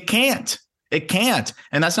 It can't.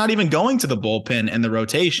 And that's not even going to the bullpen and the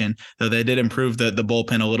rotation, though they did improve the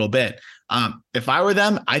bullpen a little bit. If I were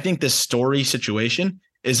them, I think this Story situation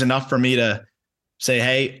is enough for me to say,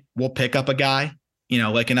 hey, we'll pick up a guy,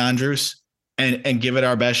 like an Andrus and give it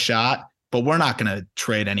our best shot. But we're not going to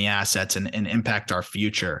trade any assets and impact our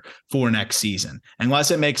future for next season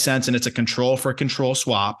unless it makes sense and it's a control for control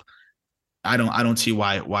swap. I don't see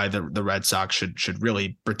why the Red Sox should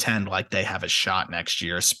really pretend like they have a shot next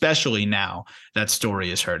year, especially now that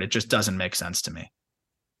Story is hurt. It just doesn't make sense to me.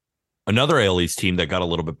 Another AL East team that got a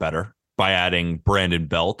little bit better by adding Brandon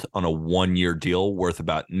Belt on a 1-year deal worth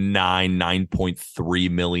about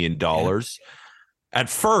 $9.3 million. Yeah. At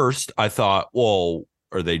first, I thought, well,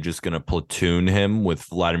 are they just going to platoon him with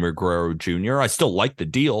Vladimir Guerrero Jr.? I still like the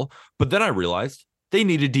deal, but then I realized they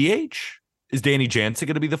need a DH. Is Danny Jansen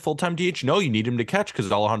going to be the full-time DH? No, you need him to catch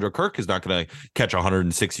because Alejandro Kirk is not going to catch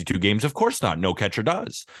 162 games. Of course not. No catcher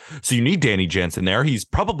does. So you need Danny Jansen there. He's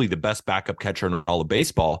probably the best backup catcher in all of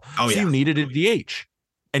baseball. You needed a DH.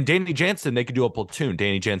 And Danny Jansen, they could do a platoon.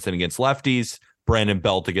 Danny Jansen against lefties, Brandon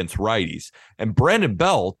Belt against righties. And Brandon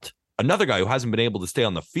Belt, another guy who hasn't been able to stay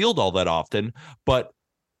on the field all that often, but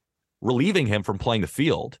relieving him from playing the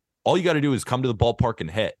field, all you got to do is come to the ballpark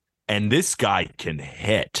and hit. And this guy can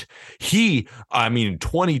hit. In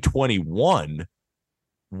 2021,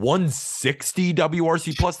 160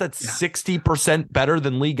 WRC plus, that's 60% better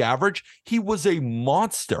than league average. He was a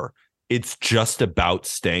monster. It's just about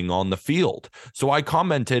staying on the field. So I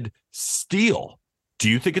commented, steal. Do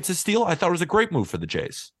you think it's a steal? I thought it was a great move for the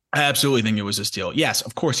Jays. I absolutely think it was a steal. Yes,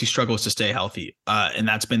 of course he struggles to stay healthy, and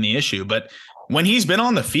that's been the issue. But when he's been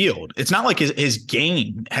on the field, it's not like his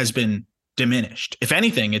game has been diminished. If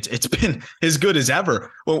anything, it's been as good as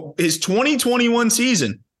ever. Well, his 2021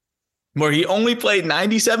 season, where he only played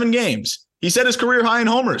 97 games, he set his career high in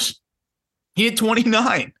homers. He had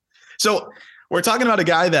 29. So we're talking about a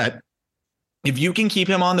guy that, if you can keep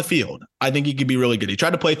him on the field, I think he could be really good. He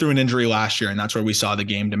tried to play through an injury last year, and that's where we saw the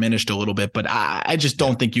game diminished a little bit. But I just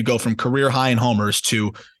don't think you go from career high in homers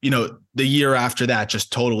to, the year after that,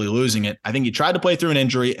 just totally losing it. I think he tried to play through an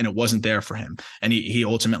injury, and it wasn't there for him. And he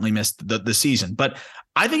ultimately missed the season. But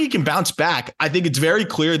I think he can bounce back. I think it's very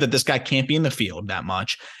clear that this guy can't be in the field that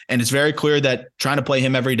much. And it's very clear that trying to play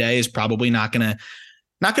him every day is probably not going to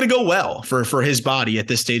go well for his body at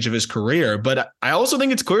this stage of his career. But I also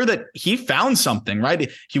think it's clear that he found something,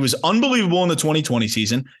 right? He was unbelievable in the 2020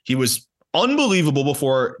 season. He was unbelievable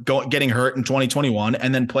before getting hurt in 2021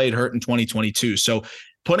 and then played hurt in 2022. So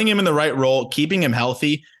putting him in the right role, keeping him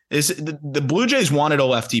healthy is the Blue Jays wanted a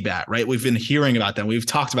lefty bat, right? We've been hearing about them. We've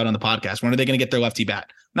talked about it on the podcast. When are they going to get their lefty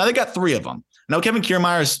bat? Now they got 3 of them. Now, Kevin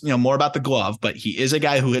Kiermaier is more about the glove, but he is a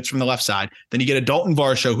guy who hits from the left side. Then you get a Dalton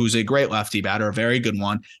Varsho, who's a great lefty batter, a very good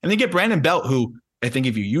one. And then you get Brandon Belt, who I think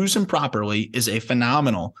if you use him properly is a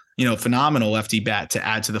phenomenal lefty bat to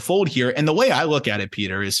add to the fold here. And the way I look at it,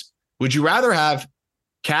 Peter, is would you rather have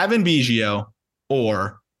Cavan Biggio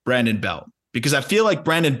or Brandon Belt? Because I feel like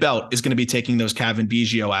Brandon Belt is going to be taking those Cavan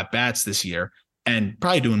Biggio at bats this year and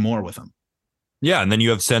probably doing more with them. Yeah. And then you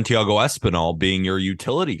have Santiago Espinal being your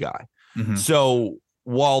utility guy. Mm-hmm. So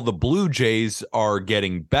while the Blue Jays are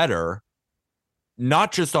getting better,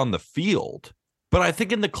 not just on the field, but I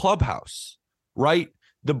think in the clubhouse, right?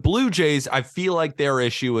 The Blue Jays, I feel like their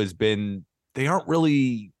issue has been they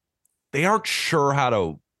aren't sure how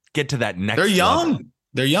to get to that next level.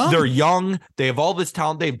 They're young. They have all this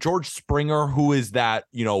talent. They have George Springer, who is that,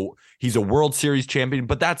 he's a World Series champion,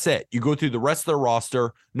 but that's it. You go through the rest of their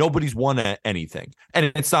roster. Nobody's won anything.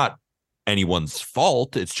 And it's not anyone's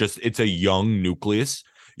fault. It's a young nucleus.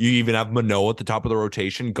 You even have Manoah at the top of the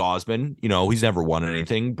rotation. Gosman, he's never won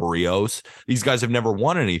anything. Barrios, these guys have never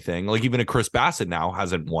won anything. Like even a Chris Bassett now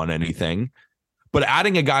hasn't won anything. But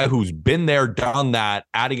adding a guy who's been there, done that,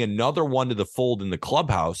 adding another one to the fold in the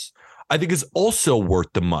clubhouse, I think is also worth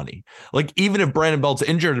the money. Like, even if Brandon Belt's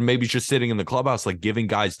injured and maybe he's just sitting in the clubhouse, like giving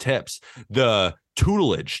guys tips, the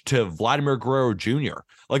tutelage to Vladimir Guerrero Jr.,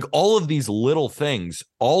 like all of these little things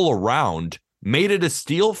all around made it a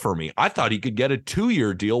steal for me. I thought he could get a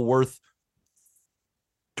 2-year deal worth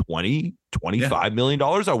 $25 million.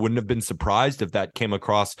 I wouldn't have been surprised if that came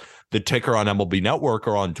across the ticker on MLB Network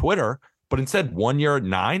or on Twitter, but instead 1 year at $9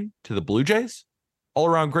 million to the Blue Jays, all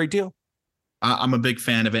around great deal. I'm a big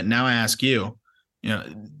fan of it. Now I ask you,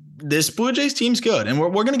 this Blue Jays team's good, and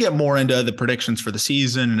we're going to get more into the predictions for the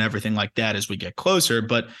season and everything like that as we get closer.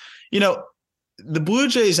 But, the Blue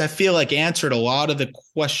Jays, I feel like, answered a lot of the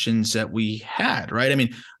questions that we had, right? I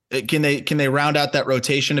mean, can they round out that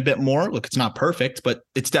rotation a bit more? Look, it's not perfect, but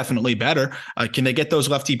it's definitely better. Can they get those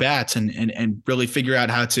lefty bats and really figure out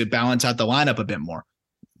how to balance out the lineup a bit more?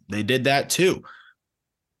 They did that too.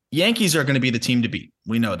 Yankees are going to be the team to beat.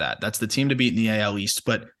 We know that. That's the team to beat in the AL East.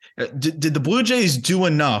 But did the Blue Jays do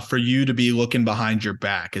enough for you to be looking behind your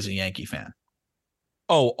back as a Yankee fan?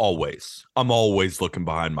 Oh, always. I'm always looking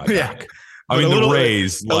behind my back. I mean, the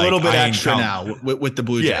Rays, a little bit extra now with the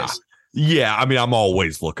Blue Jays. Yeah, I mean, I'm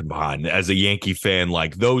always looking behind as a Yankee fan.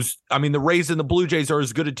 Like those, I mean, the Rays and the Blue Jays are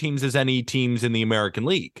as good a teams as any teams in the American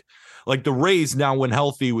League. Like the Rays now, when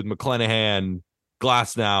healthy with McClanahan,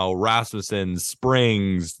 Glasnow, Rasmussen,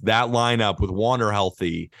 Springs, that lineup with Warner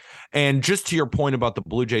healthy. And just to your point about the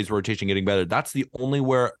Blue Jays rotation getting better, that's the only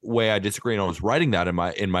way I disagree. And I was writing that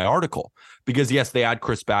in my article, because yes, they add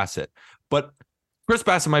Chris Bassett, but Chris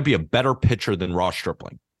Bassett might be a better pitcher than Ross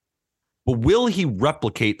Stripling. But will he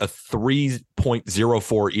replicate a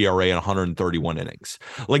 3.04 ERA in 131 innings?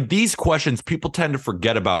 Like, these questions, people tend to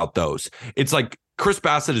forget about those. It's like Chris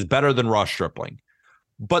Bassett is better than Ross Stripling,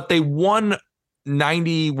 but they won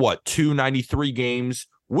 93 games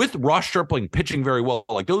with Ross Stripling pitching very well.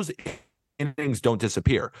 Like, those innings don't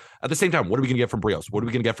disappear. At the same time, what are we going to get from Brios? What are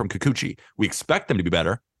we going to get from Kikuchi? We expect them to be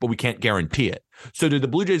better, but we can't guarantee it. So did the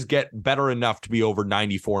Blue Jays get better enough to be over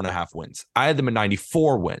 94.5 wins? I had them at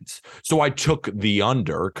 94 wins. So I took the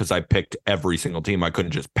under because I picked every single team. I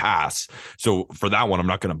couldn't just pass. So for that one, I'm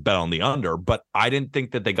not going to bet on the under, but I didn't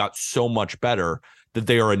think that they got so much better that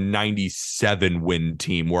they are a 97 win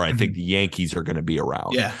team where I think the Yankees are going to be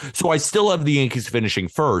around. Yeah. So I still have the Yankees finishing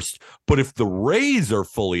first, but if the Rays are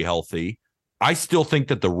fully healthy, I still think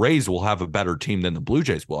that the Rays will have a better team than the Blue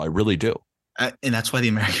Jays will. I really do. And that's why the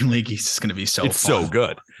American League East is going to be so so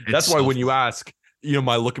good. That's why when you ask,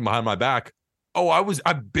 my looking behind my back,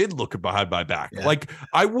 I've been looking behind my back. Yeah. Like,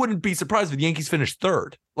 I wouldn't be surprised if the Yankees finished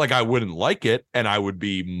third. Like, I wouldn't like it, and I would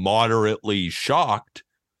be moderately shocked,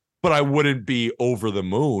 but I wouldn't be over the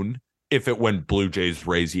moon if it went Blue Jays,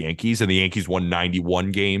 Rays, Yankees, and the Yankees won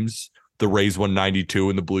 91 games, the Rays won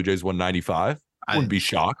 92, and the Blue Jays won 95. I wouldn't be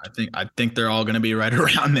shocked. I think they're all going to be right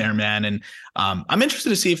around there, man. And I'm interested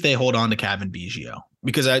to see if they hold on to Kevin Biggio,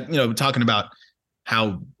 because talking about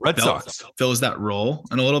how Red Sox fills that role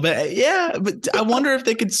in a little bit. Yeah, but I wonder if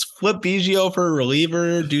they could flip Biggio for a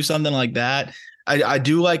reliever, do something like that. I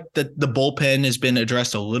do like that the bullpen has been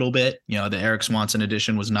addressed a little bit. The Eric Swanson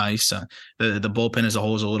addition was nice. The bullpen as a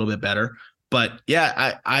whole is a little bit better. But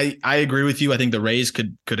yeah, I agree with you. I think the Rays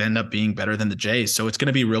could end up being better than the Jays. So it's going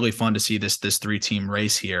to be really fun to see this 3-team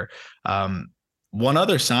race here. One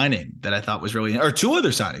other signing that I thought was or two other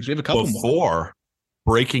signings. We have a couple more.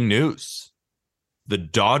 Breaking news. The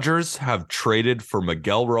Dodgers have traded for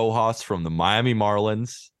Miguel Rojas from the Miami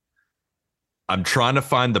Marlins. I'm trying to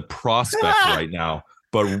find the prospect right now,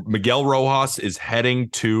 but Miguel Rojas is heading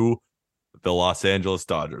to the Los Angeles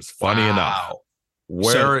Dodgers. Funny enough.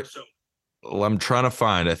 I'm trying to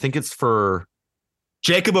find. I think it's for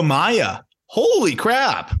Jacob Amaya. Holy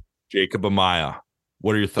crap. Jacob Amaya.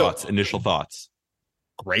 What are your thoughts? Initial thoughts?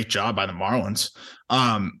 Great job by the Marlins.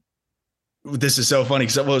 This is so funny.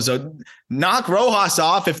 So knock Rojas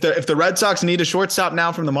off. If the Red Sox need a shortstop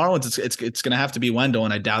now from the Marlins, it's going to have to be Wendell.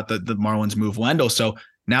 And I doubt that the Marlins move Wendell. So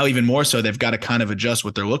now even more so, they've got to kind of adjust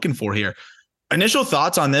what they're looking for here. Initial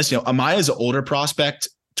thoughts on this. Amaya is an older prospect,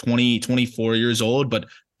 24 years old, but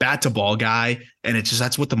bat to ball guy. And it's just,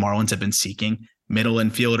 that's what the Marlins have been seeking. Middle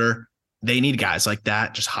infielder. They need guys like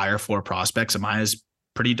that, just higher floor prospects. Amaya's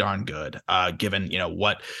pretty darn good, given,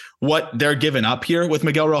 what they're giving up here with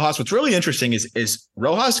Miguel Rojas. What's really interesting is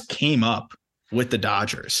Rojas came up with the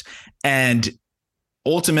Dodgers, and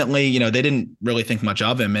ultimately, they didn't really think much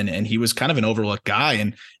of him, and he was kind of an overlooked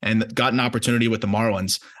guy and got an opportunity with the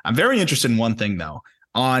Marlins. I'm very interested in one thing though.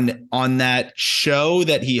 on that show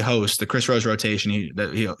that he hosts, the Chris Rose rotation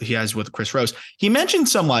he has with Chris Rose. He mentioned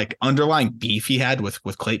some like underlying beef he had with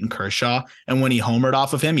Clayton Kershaw. And when he homered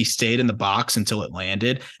off of him, he stayed in the box until it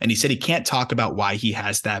landed. And he said he can't talk about why he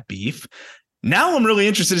has that beef. Now I'm really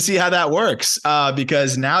interested to see how that works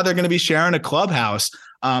because now they're going to be sharing a clubhouse.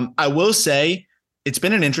 I will say it's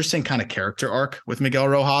been an interesting kind of character arc with Miguel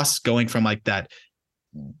Rojas, going from like that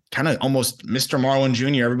kind of almost Mr. Marlin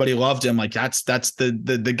Jr. Everybody loved him. Like that's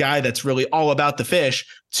the guy that's really all about the fish,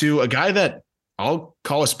 to a guy that I'll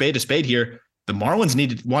call a spade here. The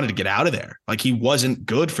Marlins wanted to get out of there. Like he wasn't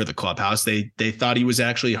good for the clubhouse. They thought he was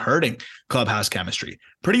actually hurting clubhouse chemistry.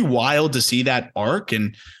 Pretty wild to see that arc.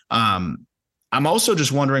 And I'm also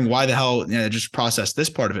just wondering why the hell, just process this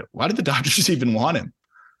part of it. Why did the Dodgers even want him?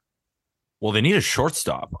 Well, they need a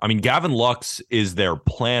shortstop. I mean, Gavin Lux is their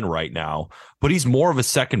plan right now, but he's more of a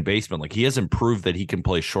second baseman. Like he hasn't proved that he can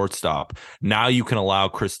play shortstop. Now you can allow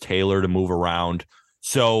Chris Taylor to move around.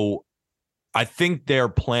 So I think their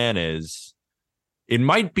plan is it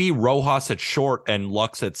might be Rojas at short and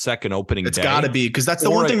Lux at second opening day. It's got to be, because that's the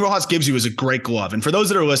one thing Rojas gives you is a great glove. And for those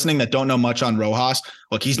that are listening that don't know much on Rojas,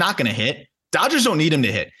 look, he's not going to hit. Dodgers don't need him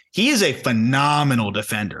to hit. He is a phenomenal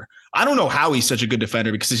defender. I don't know how he's such a good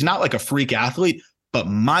defender because he's not like a freak athlete, but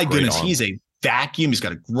my goodness, he's a vacuum. He's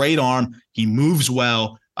got a great arm. He moves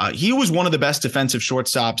well. He was one of the best defensive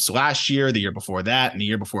shortstops last year, the year before that, and the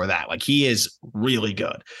year before that. Like he is really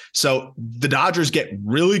good. So the Dodgers get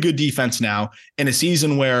really good defense now in a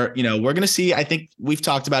season where, we're going to see, I think we've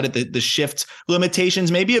talked about it, the shift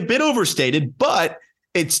limitations may be a bit overstated, but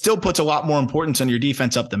it still puts a lot more importance on your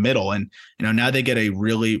defense up the middle. And, now they get a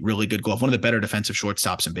really, really good glove, one of the better defensive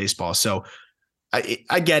shortstops in baseball. So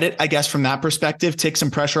I get it, I guess, from that perspective. Take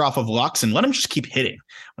some pressure off of Lux and let him just keep hitting.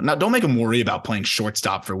 Now, don't make him worry about playing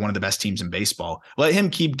shortstop for one of the best teams in baseball. Let him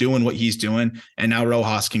keep doing what he's doing. And now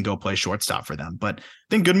Rojas can go play shortstop for them. But I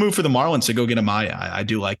think good move for the Marlins to go get Amaya. I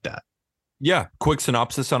do like that. Yeah. Quick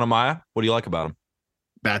synopsis on Amaya. What do you like about him?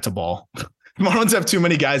 Bat to ball. Marlins have too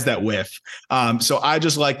many guys that whiff. So I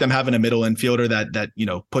just like them having a middle infielder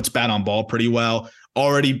that puts bat on ball pretty well.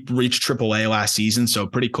 Already reached AAA last season, so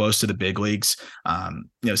pretty close to the big leagues.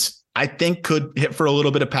 I think could hit for a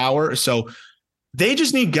little bit of power. So they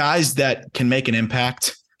just need guys that can make an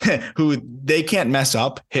impact, who they can't mess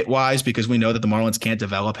up hit wise, because we know that the Marlins can't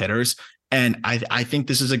develop hitters. And I think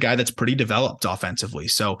this is a guy that's pretty developed offensively.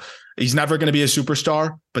 So he's never going to be a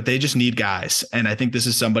superstar, but they just need guys. And I think this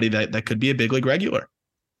is somebody that could be a big league regular.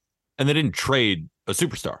 And they didn't trade a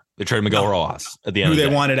superstar. They traded Miguel Rojas at the end of the day. Who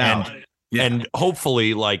they wanted out. And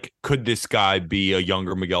hopefully, could this guy be a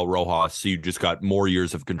younger Miguel Rojas? So you just got more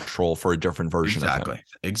years of control for a different version of him.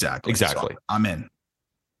 Exactly. So I'm in.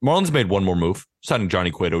 Marlins made one more move, signing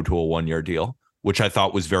Johnny Cueto to a 1-year deal, which I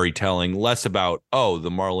thought was very telling. Less about, the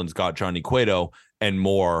Marlins got Johnny Cueto, and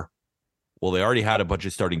more, well, they already had a bunch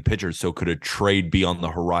of starting pitchers, so could a trade be on the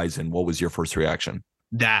horizon? What was your first reaction?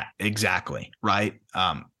 That, exactly, right?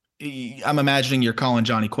 I'm imagining you're calling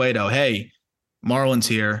Johnny Cueto, hey, Marlins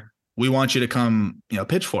here. We want you to come,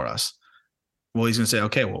 pitch for us. Well, he's going to say,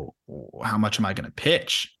 okay, well, how much am I going to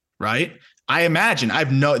pitch, right? I imagine,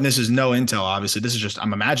 and this is no intel, obviously. This is just,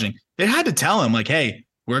 I'm imagining. They had to tell him, hey,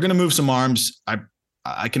 we're going to move some arms.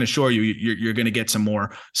 I can assure you, you're going to get some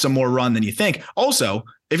more run than you think. Also,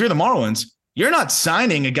 if you're the Marlins, you're not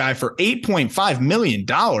signing a guy for $8.5 million,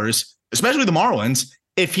 especially the Marlins,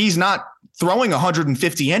 if he's not throwing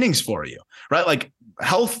 150 innings for you, right? Like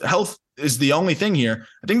health is the only thing here.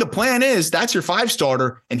 I think the plan is that's your 5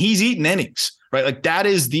 starter and he's eating innings, right? Like that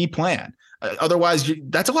is the plan. Otherwise,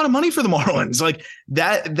 that's a lot of money for the Marlins. Like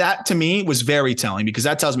that to me was very telling, because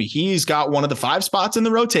that tells me he's got one of the 5 spots in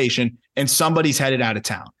the rotation and somebody's headed out of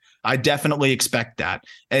town. I definitely expect that.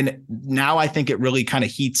 And now I think it really kind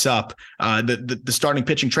of heats up the starting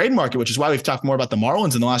pitching trade market, which is why we've talked more about the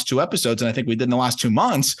Marlins in the last 2 episodes. And I think we did in the last 2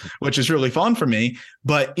 months, which is really fun for me.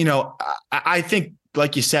 But, I think,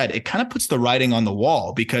 like you said, it kind of puts the writing on the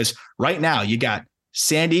wall, because right now you got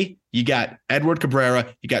Sandy, you got Edward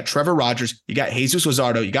Cabrera, you got Trevor Rogers, you got Jesus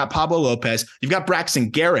Luzardo, you got Pablo Lopez, you've got Braxton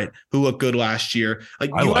Garrett, who looked good last year.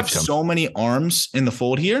 You have so many arms in the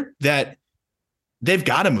fold here that they've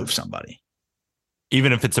got to move somebody.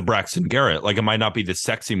 Even if it's a Braxton Garrett, it might not be the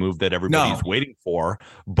sexy move that everybody's waiting for,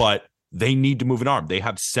 but they need to move an arm. They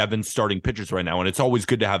have 7 starting pitchers right now, and it's always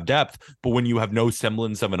good to have depth, but when you have no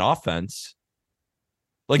semblance of an offense,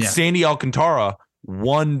 Sandy Alcantara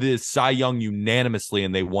won the Cy Young unanimously,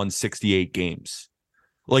 and they won 68 games.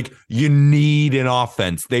 You need an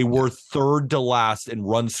offense. They were 3rd to last in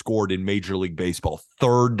runs scored in Major League Baseball.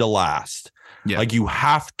 3rd to last. Yeah. You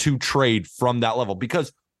have to trade from that level,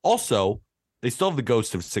 because also They still have the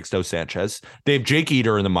ghost of Sixto Sanchez. They have Jake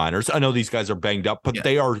Eater in the minors. I know these guys are banged up, but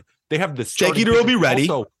they have the Jake Eater will be ready.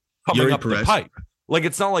 Also coming Yuri up Perez. the pipe. Like,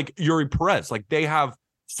 it's not like Yuri Perez. Like, they have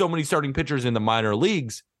so many starting pitchers in the minor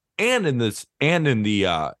leagues and in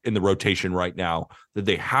the rotation right now that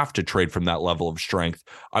they have to trade from that level of strength.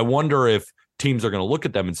 I wonder if teams are going to look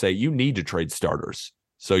at them and say, you need to trade starters,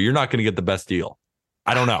 so you're not going to get the best deal.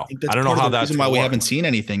 I don't know. I don't know how that's why we haven't seen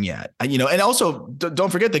anything yet. And also don't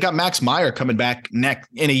forget they got Max Meyer coming back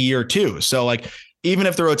in a year too. So like, even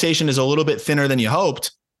if the rotation is a little bit thinner than you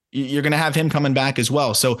hoped, you're going to have him coming back as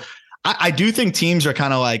well. So I do think teams are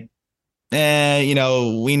kind of like, we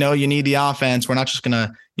know you need the offense. We're not just going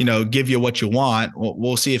to, give you what you want.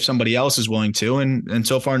 We'll see if somebody else is willing to. And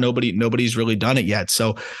so far, nobody's really done it yet.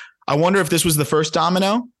 So I wonder if this was the first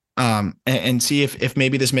domino, and see if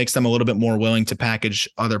maybe this makes them a little bit more willing to package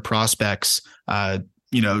other prospects,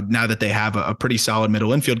 now that they have a pretty solid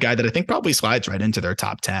middle infield guy that I think probably slides right into their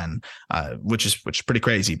top 10, which is pretty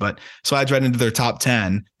crazy, but slides right into their top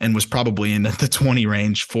 10 and was probably in the 20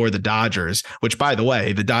 range for the Dodgers, which, by the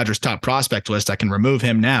way, the Dodgers top prospect list, I can remove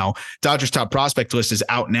him now. Dodgers top prospect list is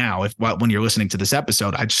out now. When you're listening to this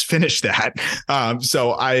episode, I just finished that.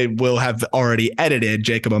 So I will have already edited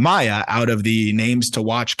Jacob Amaya out of the names to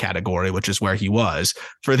watch category, which is where he was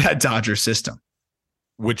for that Dodger system.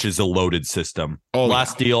 Which is a loaded system.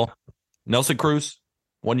 Last deal, Nelson Cruz,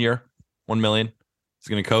 1 year, $1 million. He's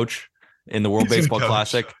going to coach in the World Baseball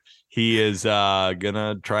Classic. He is going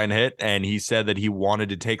to try and hit, and he said that he wanted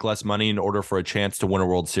to take less money in order for a chance to win a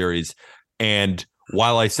World Series. And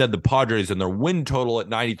while I said the Padres and their win total at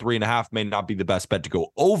 93.5 may not be the best bet to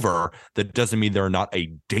go over, that doesn't mean they're not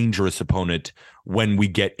a dangerous opponent when we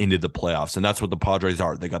get into the playoffs. And that's what the Padres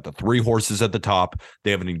are. They got the three horses at the top.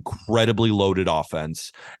 They have an incredibly loaded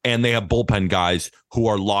offense, and they have bullpen guys who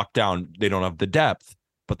are locked down. They don't have the depth,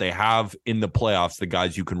 but they have in the playoffs the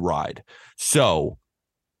guys you can ride. So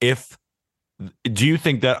do you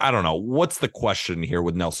think that, I don't know, what's the question here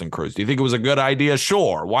with Nelson Cruz? Do you think it was a good idea?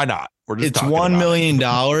 Sure. Why not? It's $1 million,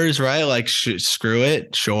 right? Like, screw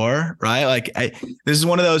it. Sure. Right. Like, this is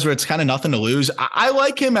one of those where it's kind of nothing to lose. I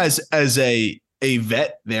like him as a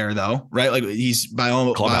vet there, though. Right. Like, he's by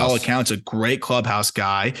all accounts, a great clubhouse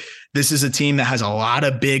guy. This is a team that has a lot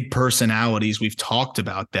of big personalities. We've talked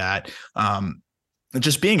about that.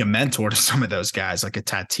 Just being a mentor to some of those guys, like a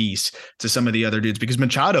Tatis, to some of the other dudes, because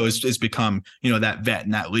Machado has become, that vet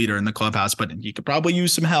and that leader in the clubhouse, but he could probably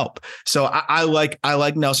use some help. So I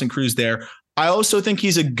like Nelson Cruz there. I also think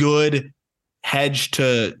he's a good hedge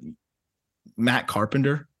to Matt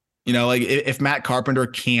Carpenter. Like, if Matt Carpenter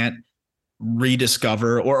can't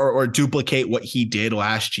rediscover or duplicate what he did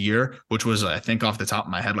last year, which was, I think off the top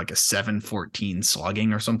of my head, like a 714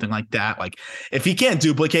 slugging or something like that. Like, if he can't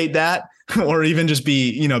duplicate that, or even just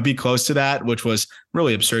be close to that, which was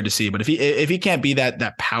really absurd to see. But if he can't be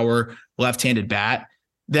that power left-handed bat,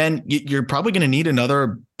 then you're probably going to need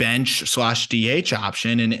another bench/DH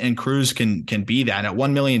option. And Cruz can be that at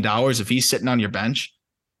 $1 million. If he's sitting on your bench,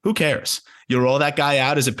 who cares? You roll that guy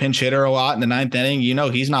out as a pinch hitter a lot in the ninth inning.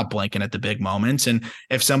 He's not blinking at the big moments. And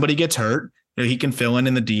if somebody gets hurt, he can fill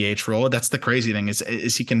in the DH role. That's the crazy thing is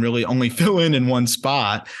he can really only fill in one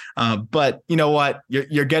spot. But you know what?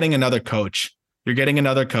 You're getting another coach. You're getting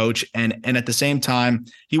another coach. And at the same time,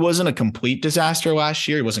 he wasn't a complete disaster last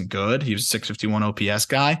year. He wasn't good. He was a 651 OPS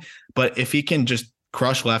guy. But if he can just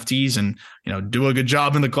crush lefties and, do a good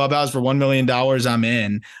job in the clubhouse for $1 million, I'm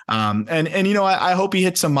in. I hope he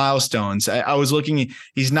hits some milestones. I was looking,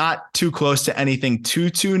 he's not too close to anything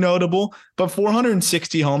too notable, but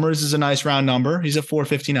 460 homers is a nice round number. He's at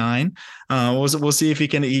 459. We'll see if he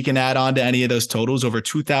can add on to any of those totals. Over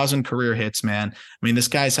 2,000 career hits, man. I mean, this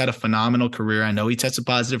guy's had a phenomenal career. I know he tested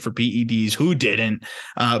positive for PEDs. Who didn't?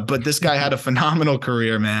 But this guy had a phenomenal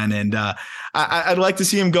career, man. And I'd like to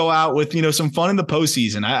see him go out with, some fun in the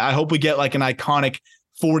postseason. I hope we get like an iconic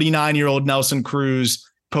 49-year-old Nelson Cruz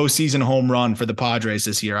postseason home run for the Padres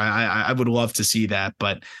this year. I would love to see that,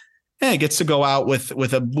 but it gets to go out with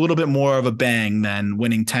a little bit more of a bang than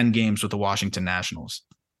winning 10 games with the Washington Nationals.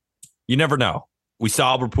 You never know. We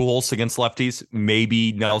saw Albert Pujols against lefties.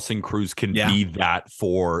 Maybe Nelson Cruz can be that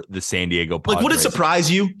for the San Diego Padres. Like, would it surprise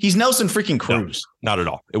you? He's Nelson freaking Cruz. No, not at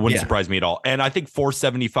all. It wouldn't surprise me at all. And I think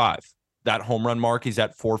 475. That home run mark, he's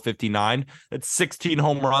at 459. That's 16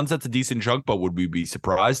 home runs. That's a decent chunk, but would we be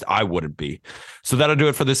surprised? I wouldn't be. So that'll do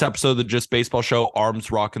it for this episode of the Just Baseball Show.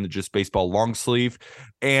 Arms rocking the Just Baseball long sleeve.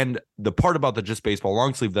 And the part about the Just Baseball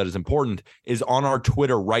long sleeve that is important is on our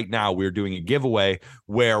Twitter right now, we're doing a giveaway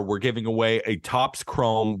where we're giving away a Topps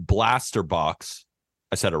Chrome blaster box.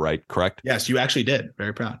 I said it right, correct? Yes, you actually did.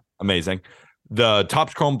 Very proud. Amazing. the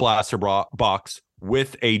Topps Chrome Blaster box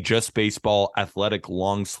with a Just Baseball athletic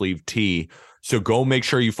long sleeve tee. So go make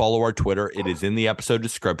sure you follow our Twitter. It is in the episode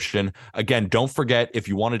description. Again, don't forget, if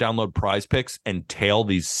you want to download Prize Picks and tail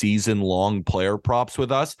these season-long player props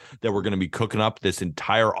with us that we're going to be cooking up this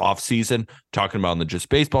entire offseason, talking about on the Just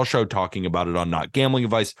Baseball show, talking about it on Not Gambling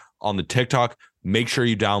Advice, on the TikTok, make sure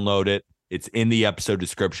you download it. It's in the episode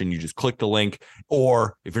description. You just click the link,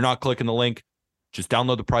 or if you're not clicking the link, just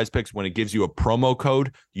download the Prize Picks. When it gives you a promo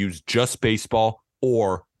code, use Just Baseball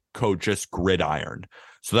or code Just Gridiron.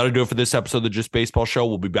 So that'll do it for this episode of the Just Baseball Show.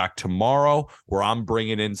 We'll be back tomorrow where I'm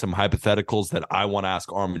bringing in some hypotheticals that I want to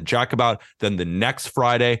ask Arm and Jack about. Then the next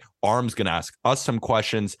Friday, Arm's going to ask us some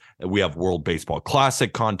questions. We have World Baseball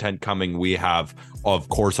Classic content coming. We have, of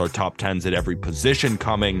course, our top 10s at every position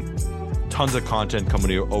coming. Tons of content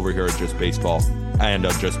coming over here at Just Baseball and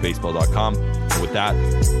on justbaseball.com. And with that,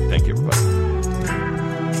 thank you, everybody.